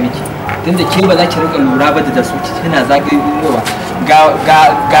 Na gaya miki tunda ke ba za ki rika lura ba da su kina zagayowa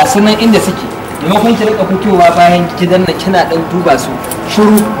ga sunan inda suke maimakon ki rika fitowa bayan gidan nan kina dan duba su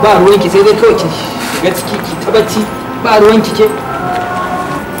shiru ba ruwan ki sai dai kawai ki shiga ciki ki ta bacci ba ruwan ki ke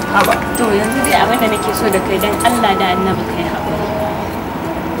haba. To yanzu dai abin da nake so da kai dan Allah da Annabi kai haƙuri.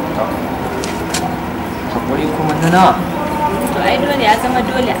 Haƙuri kuma na nawa? To ai dole ya zama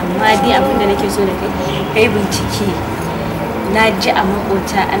dole amma dai abin da nake so da kai bincike. Na ji a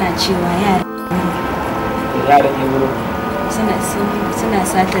makota ana cewa yaran Ibro suna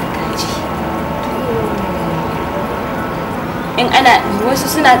satar kaji. In ana wasu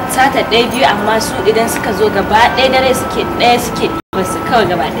suna satar ɗaya biyu amma su idan suka zo gaba ɗaya dare suke basu kawai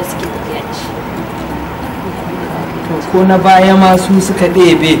gaba ɗaya suke tafiya da shi. To ko na baya ma su suka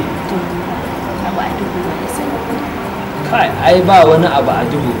ɗebe. Abu a duhu wani sani. Kai ai ba wani abu a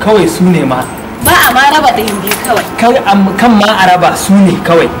duhu kawai su ne ma. Ba a ma raba ɗayan biyu kawai. Kan ma a raba su ne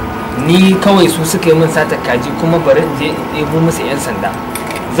kawai. Ni kawai su suka yi min satar kaji kuma bari in je in ɗebo musu 'yan sanda.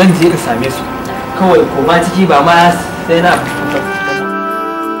 Zan je in same su. Kawai ko ma ciki ba ma sai na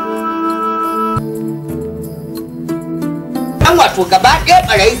an wato gaba ɗaya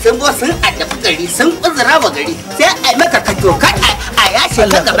ɓarayi sun zo sun addabi gari sun uzura wa gari sai a yi maka kato kan a yashe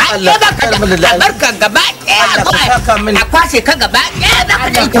ka gaba ɗaya ba ka da albarka gaba ɗaya a kwashe ka gaba ɗaya ba ka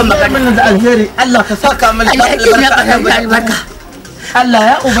da ita magana da alheri Allah ka saka min da albarka Allah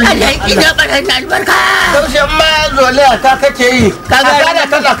ya ubangiji Allah ya albarka yaushe ma zolaya ta kake yi ka ga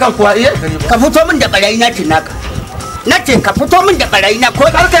kana kan kuwa ka fito min da ɓarayi na tinaka na ce ka fito min da barayi na ko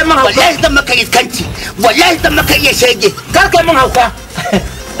kar kai min hauka wallahi zan maka iskanci wallahi zan maka iya shege kar kai min hauka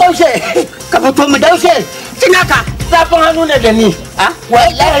daushe ka fito min daushe tinaka zafin hannu ne da ni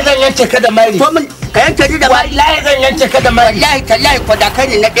wallahi zan yance ka da mari to min ka yanke ni da mari wallahi zan yance ka da mari wallahi tallahi ko da kai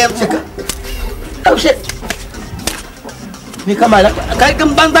ne na ɗaya buka daushe ni kama kai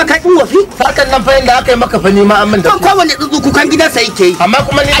din banza kai din wafi sakan nan fa inda aka yi maka fa ni ma amin da kan kowane tsuntsu kukan gidansa yake yi amma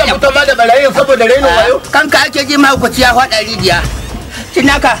kuma ni zan fito ma da barayin saboda rainin wayo kanka ake ji mahaukaci ya faɗa rijiya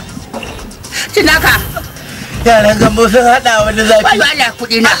tinaka yaran gambo sun haɗa wani zafi wai Allah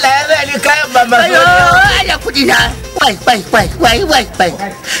kuɗi na Allah ya zai ni kayan ba masu wani Allah kuɗi na wai bai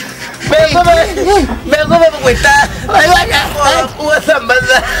kuma bukwita wai wanda wasan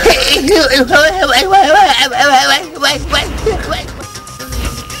banza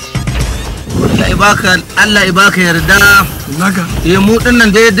Allah ya baka yarda mu dinnan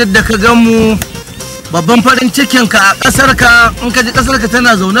da yadda ka gan mu babban farin cikin ka a kasar ka in ka ji kasar ka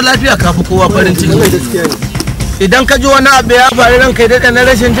tana zaune lafiya ka fi kowa farin ciki idan ka ji wani abu ya faru ranka da na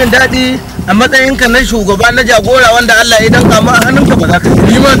rashin jin daɗi a matsayin ka na shugaba na jagora wanda Allah ya danka mu a hannunka ba za ka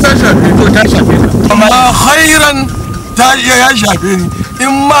ji ma ta shafe to ta shafe ka amma khairan ta ya shafe ni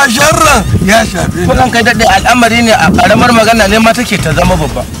in ma sharran ya shafe ni kullum kai daɗe al'amari ne a ƙaramar magana ne ma take ta zama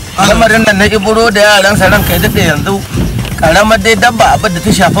babba lamarin nan na Ibro da yaransa ran kai daɗe yanzu ƙaramar dai dabba abin da ta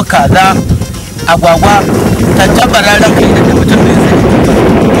shafi kaza agwagwa ta tabara ran kai daɗe mutum da ya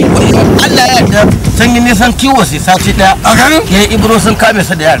Allah ya yarda sun yi nisan kiwo sai sati ɗaya a garin ya Ibro sun kame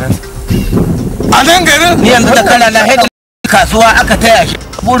su da yaran a nan garin ni yanzu da kana na haɗa kasuwa aka taya shi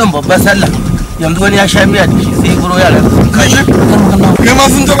burin babban sallah yanzu wani ya sha miya da shi sai Ibro yaran sun kai kai ma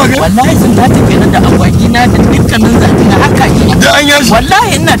sun taba kai wallahi sun ta tafi da agwagi na da dukkanin zaɓi na haka shi da an yashi wallahi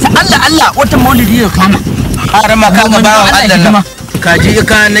ina ta Allah wata maulidi ya kama har ma ka ga bawan Allah nan kaji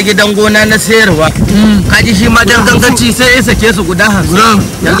ka na gidan gona na sayarwa kaji shi ma dan ganganci sai ya sake su guda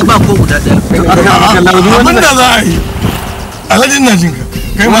 50 yanzu ba ko guda ɗaya abin da za a yi alhajin na jinka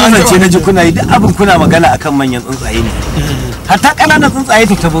kai ma wannan ce na ji kuna yi duk abin kuna magana akan manyan tsuntsaye ne hatta ƙananan tsuntsaye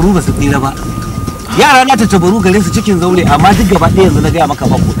ta tabaru ba su tsira ba yara na ta tabaru gare su cikin zaure amma duk gaba ɗaya yanzu na gaya maka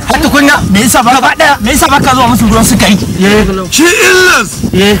bako har tukunna me yasa ba gaba ɗaya me yasa baka zuwa musu ruwan sukari shi illas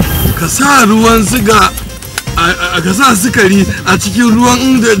ka sa ruwan siga ka sa sukari a cikin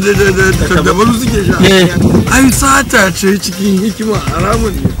ruwan da tabaru suke sha ai sata ce cikin hikima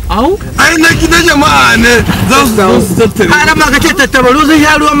haramun ne ai na gida jama'a ne za su tattare har ma kace tattabaru sun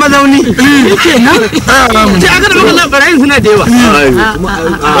sha ruwan mazauni yake nan ce aka da maka barayin suna da yawa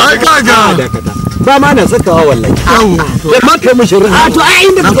ai kaga ba ma na sakawa wallahi ma kai mu shirin to ai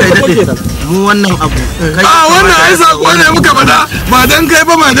inda kake mu wannan abu wannan ai sako ne muka fada ba dan kai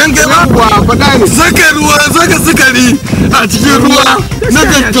ba fada ne saka sukari a cikin ruwa na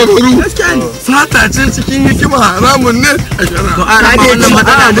tattabaru sata ce cikin hikima haramun ne a shara to a rage wannan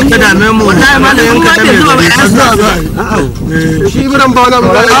matsala da ta dame mu wallahi malamin ka da shi guran ba wannan ku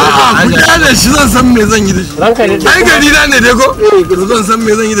da shi zan san me zan yi da shi ai gari na ne dai ko zan san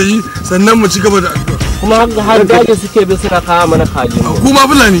me zan yi da shi sannan mu ci gaba da addu'a kuma har daji suke bi suna kawo mana kaji kuma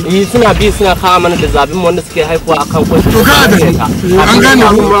fulani suna bi suna kawo mana da zabin wanda suke haifuwa akan kwai to ka da an gane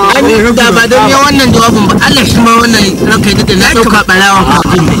da ba don ya wannan jawabin ba Allah shi ma wannan ranka da na dauka barawan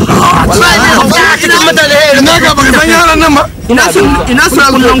kajin ne ina ga baka san yaran nan ba ina su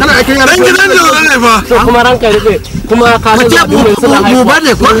kullum kana aikin yaran gidan da ne ba kuma ranka da kuma ka da zabin ne suna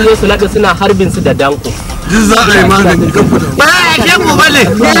haifuwa su labe suna harbin su da danko duk za a yi magani kan fita ba ya ke mu bale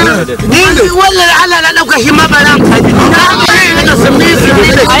ni wallahi Allah na dauka shi ma bara kaji na ga da sun bi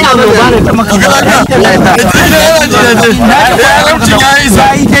da ai abu ba da ta maka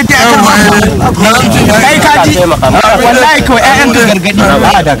kai kaji wallahi ko ƴaƴan ka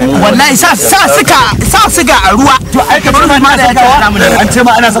gargadi wallahi sa suga a ruwa to ai kamar ma da an ce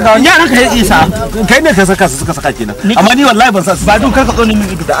ma ana sakawa yaran ka isa kai ne ka saka su suka saka kenan amma ni wallahi ban sa ba duk ka tsoni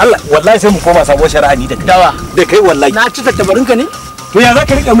min da Allah wallahi sai mu koma sabuwar shari'a ni da dawa da kai wallahi na ci tattabarin ka ne to ya za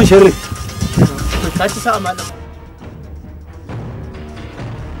ka rika min sharri ka ci sa malam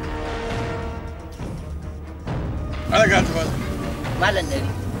alaga ta malam dare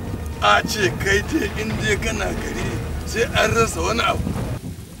a ce kai te in je kana gari sai an rasa wani abu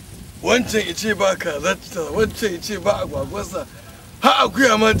wancan ice ba kazarta wancan ice ba agwagwarsa ha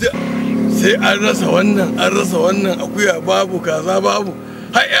akuya ma sai an rasa wannan akuya babu kaza babu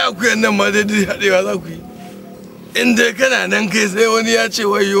har ya akuyan nan ma dai haɗewa za ku yi in dai kana nan kai sai wani ya ce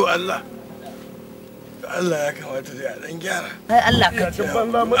wayo Allah ya kamata dai a dan gyara ai Allah ka ci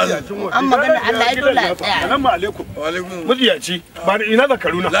an magana Allah ya dole a tsaya assalamu alaikum wa alaikum mujiyaci ba da ina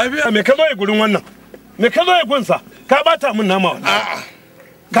zakaruna lafiya me ka zo ya gurin wannan me ka zo ya gunsa ka bata min nama wannan a'a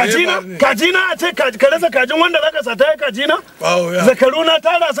kajina a ce ka rasa kajin wanda zaka sata ya kajina zakaruna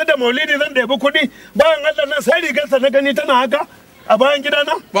ta rasu da maulidi zan ɗebi kuɗi bayan Allah nan sai rigarsa na gani tana haka a bayan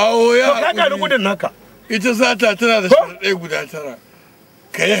gidana bawo ya ka ƙari gudun naka ita sata tana da sharaɗai guda 9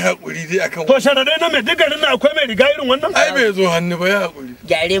 ka yi haƙuri dai akan to sharaɗai na mai duk garin na akwai mai riga irin wannan ai bai zo hannu ba ya haƙuri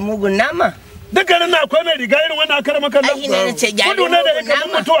gyare mugun nama duk garin na akwai mai riga irin wannan akar maka nan gudu ne da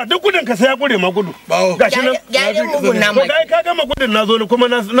yake mutuwa duk gudun ka sai ya gure ma gudu gashi nan gyare mugun nama to kai ka gama gudun na zo ni kuma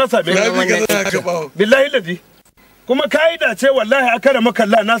na same shi billahi ladi kuma kai da ce wallahi akar maka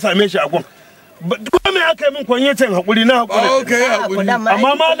Allah na same shi a gun kuma me aka yi min kwanye cin hakuri na hakuri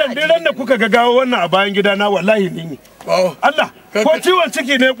amma malam dai ran da kuka ga gawo wannan a bayan gida na wallahi ni ne Allah ko ciwon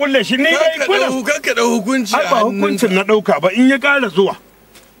ciki ne kulle shi ni dai kuna ka da hukunci ba hukuncin na dauka ba in ya ƙara zuwa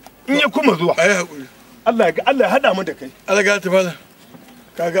in ya kuma zuwa ai hakuri Allah ya hada mu da kai Allah ga ta mala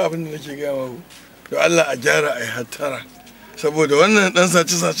kaga abin da nake ga maku to Allah a gyara ai hattara saboda wannan dan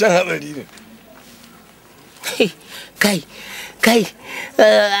sace-sacen hatsari ne kai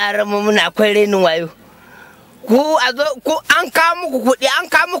aramu muna akwai renin wayo ku a zo ku an kawo muku kuɗi an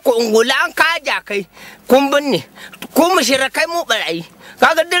kawo muku ungula an kawo jakai kun binne ku mushrikai mu barayi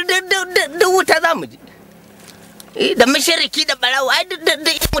kaga duk wuta za mu ji da mushriki da barawo ai duk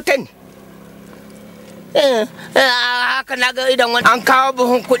wuta ne haka na ga idan wani an kawo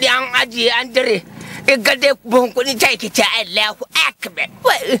buhun kuɗi an ajiye an dire ga dai buhun kuɗi ta yake ce Allahu akbar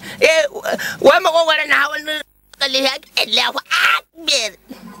wai makogwara na hawan Allahu akbar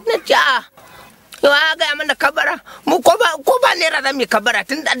na ce yawa ga mana kabara mu ko ba naira za mu kabara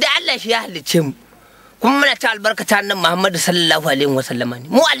tun da Allah shi ya halice mu kuma muna ta albarkata nan Muhammadu sallallahu alaihi wasallama ne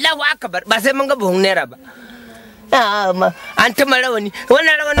mu Allahu akbar ba sai mun ga buhun naira ba an tuma rawani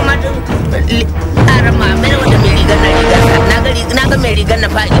wannan rawani ma arama mai wanda mai rigar na ga mai rigar na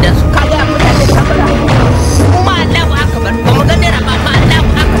fa'ida su kaga mutane kabara kuma Allahu akbar ba mu ga naira ba ma Allahu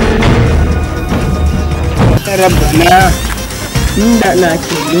akbar rabbana inda na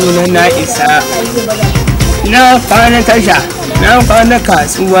ke nuna na isa na kwana tasha na kwana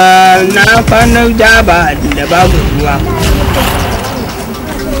kasuwa na kwana jaba da babu ruwa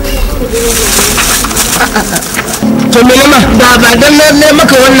to me lama da ba dan ne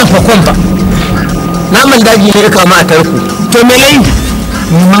maka wannan fakon ba naman daji ne ka ma a tarko to me lai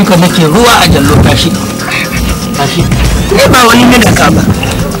mun ka nake ruwa a jallo tashi ba wani ne da ka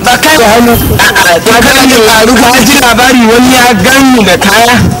ba kai da hannu to kana jin karu ka ji labari wani ya gani da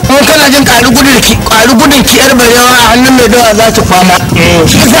kaya ko kana jin karu gudun ki yar barewa a hannun mai dawa za ta kwana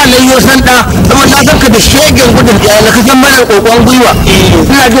shi yasa na yi san da kuma na san ka da shegen gudun ya na kasan mana kokon gwiwa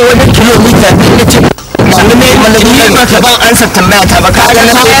ina jin wajen kilomita biyu na ce wani ne malabi ba ka ban ansa tambaya ta ba ka ga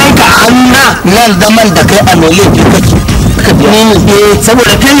na yanka hanna nan zaman da kai a mele bi kake ka biya ni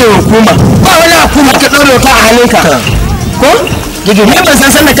saboda kai ne hukuma ba wani hukuma ta daure ta a hannunka ko Gigi ne ban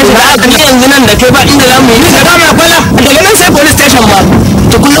san da kashi ba ni yanzu nan da kai ba inda za mu yi ka kama kwala daga nan sai police station ba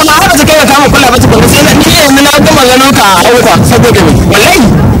to kullum ma haka kai ka kama kwala ba tukun sai na ni yanzu na gama ganin ka a auka saboda me wallahi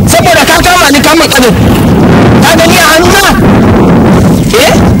saboda ka kama ni kama kadin ka gani a hannuna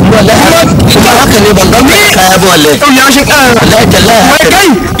wallahi ba haka ne ban dan kaya ba wallahi to yaushe ka wallahi tallahi wai kai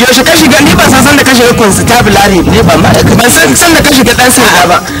yaushe ka shiga ni ban san da ka shiga constabulary ne ba ma ban san da ka shiga dan sanda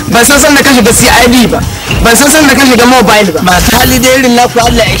ba ban san da ka shiga CID ba ban san da ka shiga mobile ba masu hali da irin naku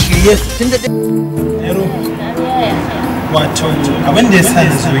Allah ya shirye tunda yaro wato abin da yasa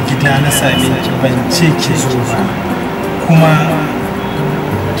na zo gida na same ki ban ce ki zo ba kuma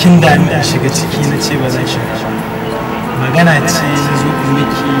kin da ni shiga ciki na ce ba zan shiga ba magana ce na zo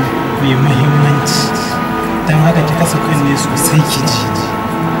miki mai muhimmanci don haka ki kasa kunne sosai ki ji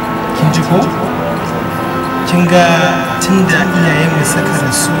kin ji ko kin ga tunda iyayenmu saka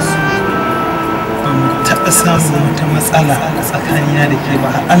rasu ba mu taɓa samun wata matsala a tsakanina da ke ba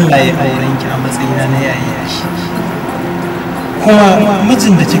Allah ya auren ki a matsayina na yayi shi kuma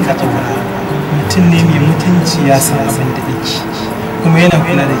mijin da kika aura mutum ne mai mutunci ya san abin da yake kuma yana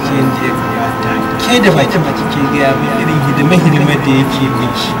kula da ke yadda ya kamata ke da baki ke gaya mai irin hidime-hidime da yake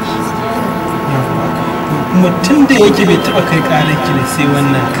miki kuma tun da yake bai taɓa kai ƙarar ki da sai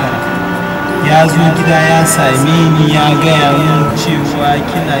wannan kara ya zo gida ya same ni ya gaya min cewa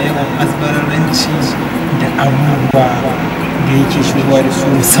kina yawan asbararanci da abubuwa da yake shigowa da su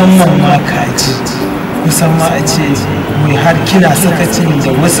musamman ma kaji kusan ma a ce mai har kina sakacin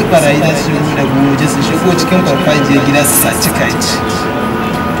da wasu barayi da su daga waje su shigo cikin farfajiyar gida su saci kaji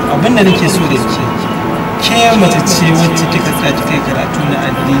abinda nake so da ke mace ce wacce kika tsaya kika karatu na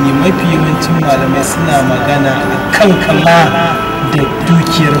addini mafi yawancin malamai suna magana akan kama da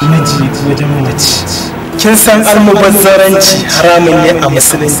dukiyar miji wajen mace kin san almubazzaranci haramun ne a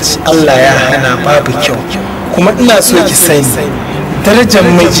musulunci Allah ya hana babu kyau kuma ina so ki sani darajar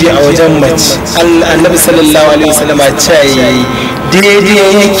miji a wajen mace annabi sallallahu alaihi wasallam ce yayi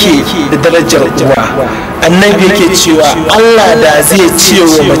daidai yake da darajar uwa annabi yake cewa Allah da zai ce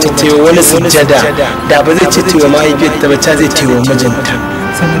wa mace ta yi wani sujjada da ba zai ce ta wa mahaifiyarta ba ta zai ta wa mijinta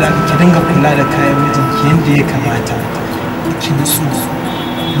saboda ki dinga kula da kayan mijinki yadda ya kamata ki nutsu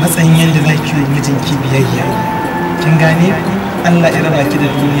matsayin yadda za ki yi mijinki biyayya kin gane Allah ya raba ki da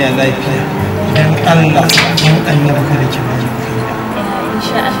duniya lafiya dan Allah dan annabi kada ki bari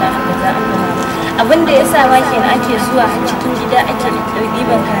insha Allah haka za a abin da ya sa ma kenan ake zuwa cikin gida ake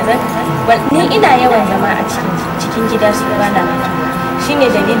ɗiban kaza ni ina yawan zama a cikin gida su bana shine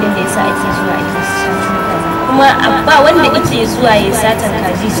dalilin da yasa ake zuwa ake satan kaza kuma ba wanda yake zuwa ya satan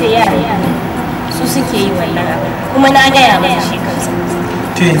kaji sai yara su suke yi wannan abu kuma na gaya mai shi kansa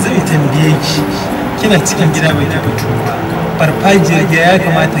to yanzu in tambaye ki kina cikin gida bai taɓa tuba farfajiyar gida ya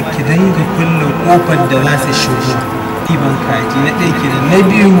kamata ki dinga kulle kofar da za su shigo ɗiban kaji na ɗaya kenan na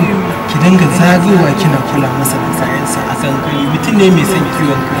biyu ki dinga zagawa kina kula masa da kayansa a kan kai mutum ne mai son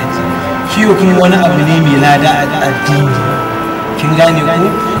kiwon kaji kiwo kuma wani abu ne mai lada a addini kin gane ko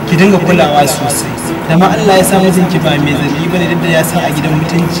ki dinga kulawa sosai da ma Allah ya sa mijinki ba mai zabi bane duk da ya san a gidan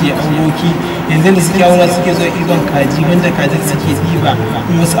mutunci ya auroki yanzu da suke aura suke zo ɗiban kaji wanda kajin suke ɗiba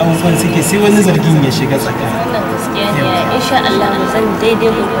in wasu abubuwan suke sai wani zargin ya shiga tsakani wannan gaskiya ne insha Allah zan daidai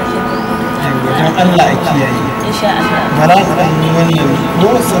gurbatin don Allah a kiyaye insha Allah bara ɗan wannan ko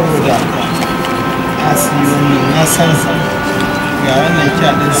saboda a siyo wannan na san ga wannan kya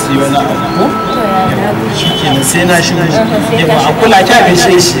ɗan siyo na abu ko shi kenan sai na shigo yawa a kula kya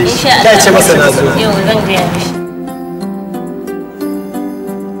gaishe shi kya ce masa na zo yau zan gaya mishi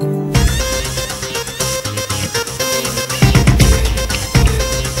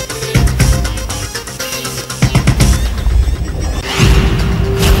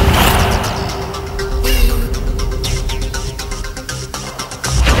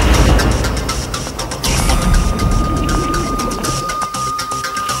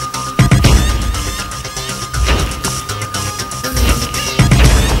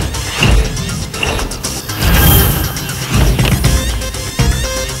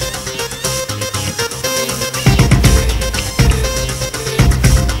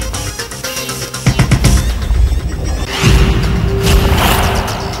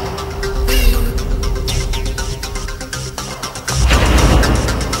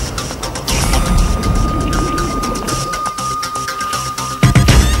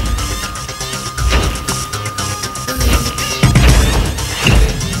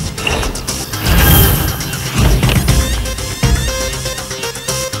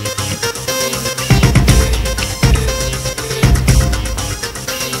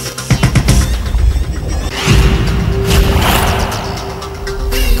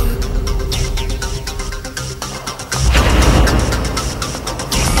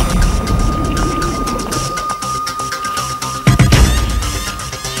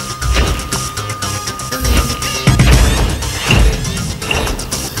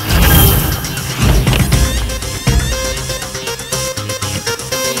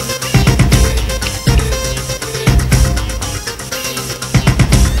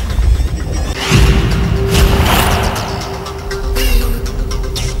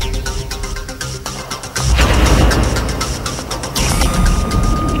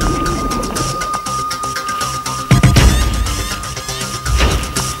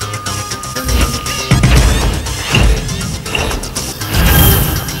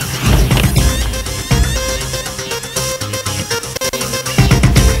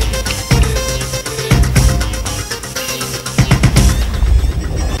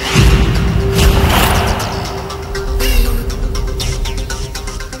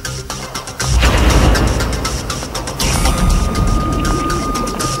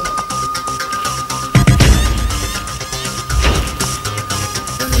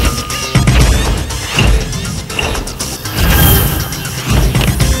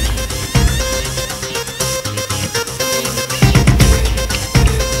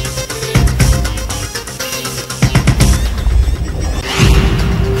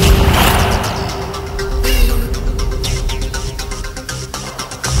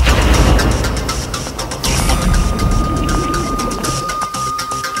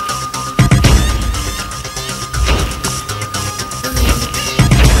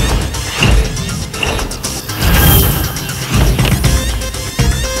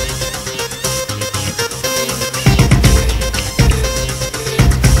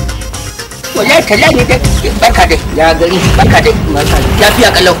tallahi ne barka dai ya gari barka dai lafiya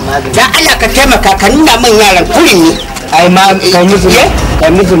kalau dan Allah ka taimaka ka nuna min yaran kurin ne ai ma kai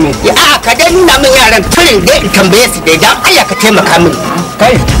musu me a ka dai nuna min yaran kurin dai in tambaye su dai dan Allah ka taimaka min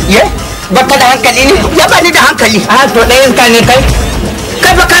kai baka da hankali ne ya bani da hankali a to ɗayan ka ne kai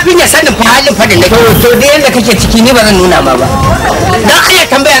ba kafin ya sanin fa halin fa da nake to da yanda kake ciki ni ba zan nuna ma ba dan Allah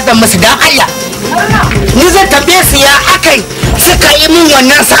tambaya zan musu dan Allah ni zan tambaye su ya akai suka yi min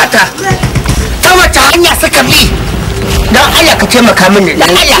wannan sata ta wace hanya suka bi dan Allah ka taimaka min dan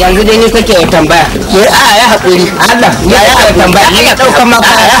Allah yanzu dai ni kake tambaya ya haƙuri Allah ya tambaya ni ya dauka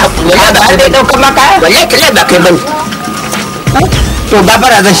maka ya haƙuri ba dai dauka maka wallahi kale ba kai bane to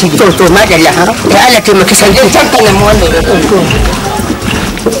babara zan shige to madalla ya Allah taimaka sai zan tantan mu wannan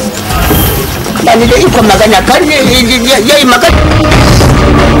Dani da ikon magana kan yayi magana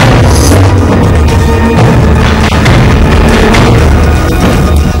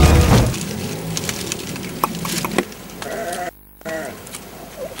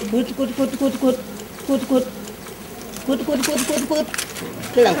kut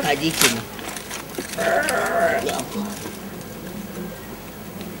kiran kaji kenan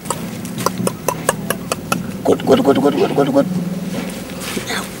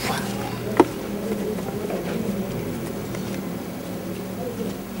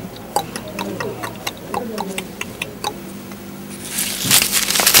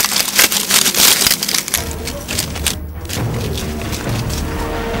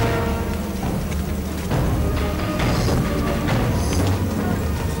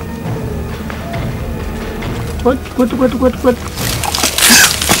kut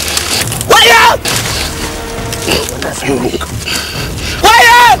Waya!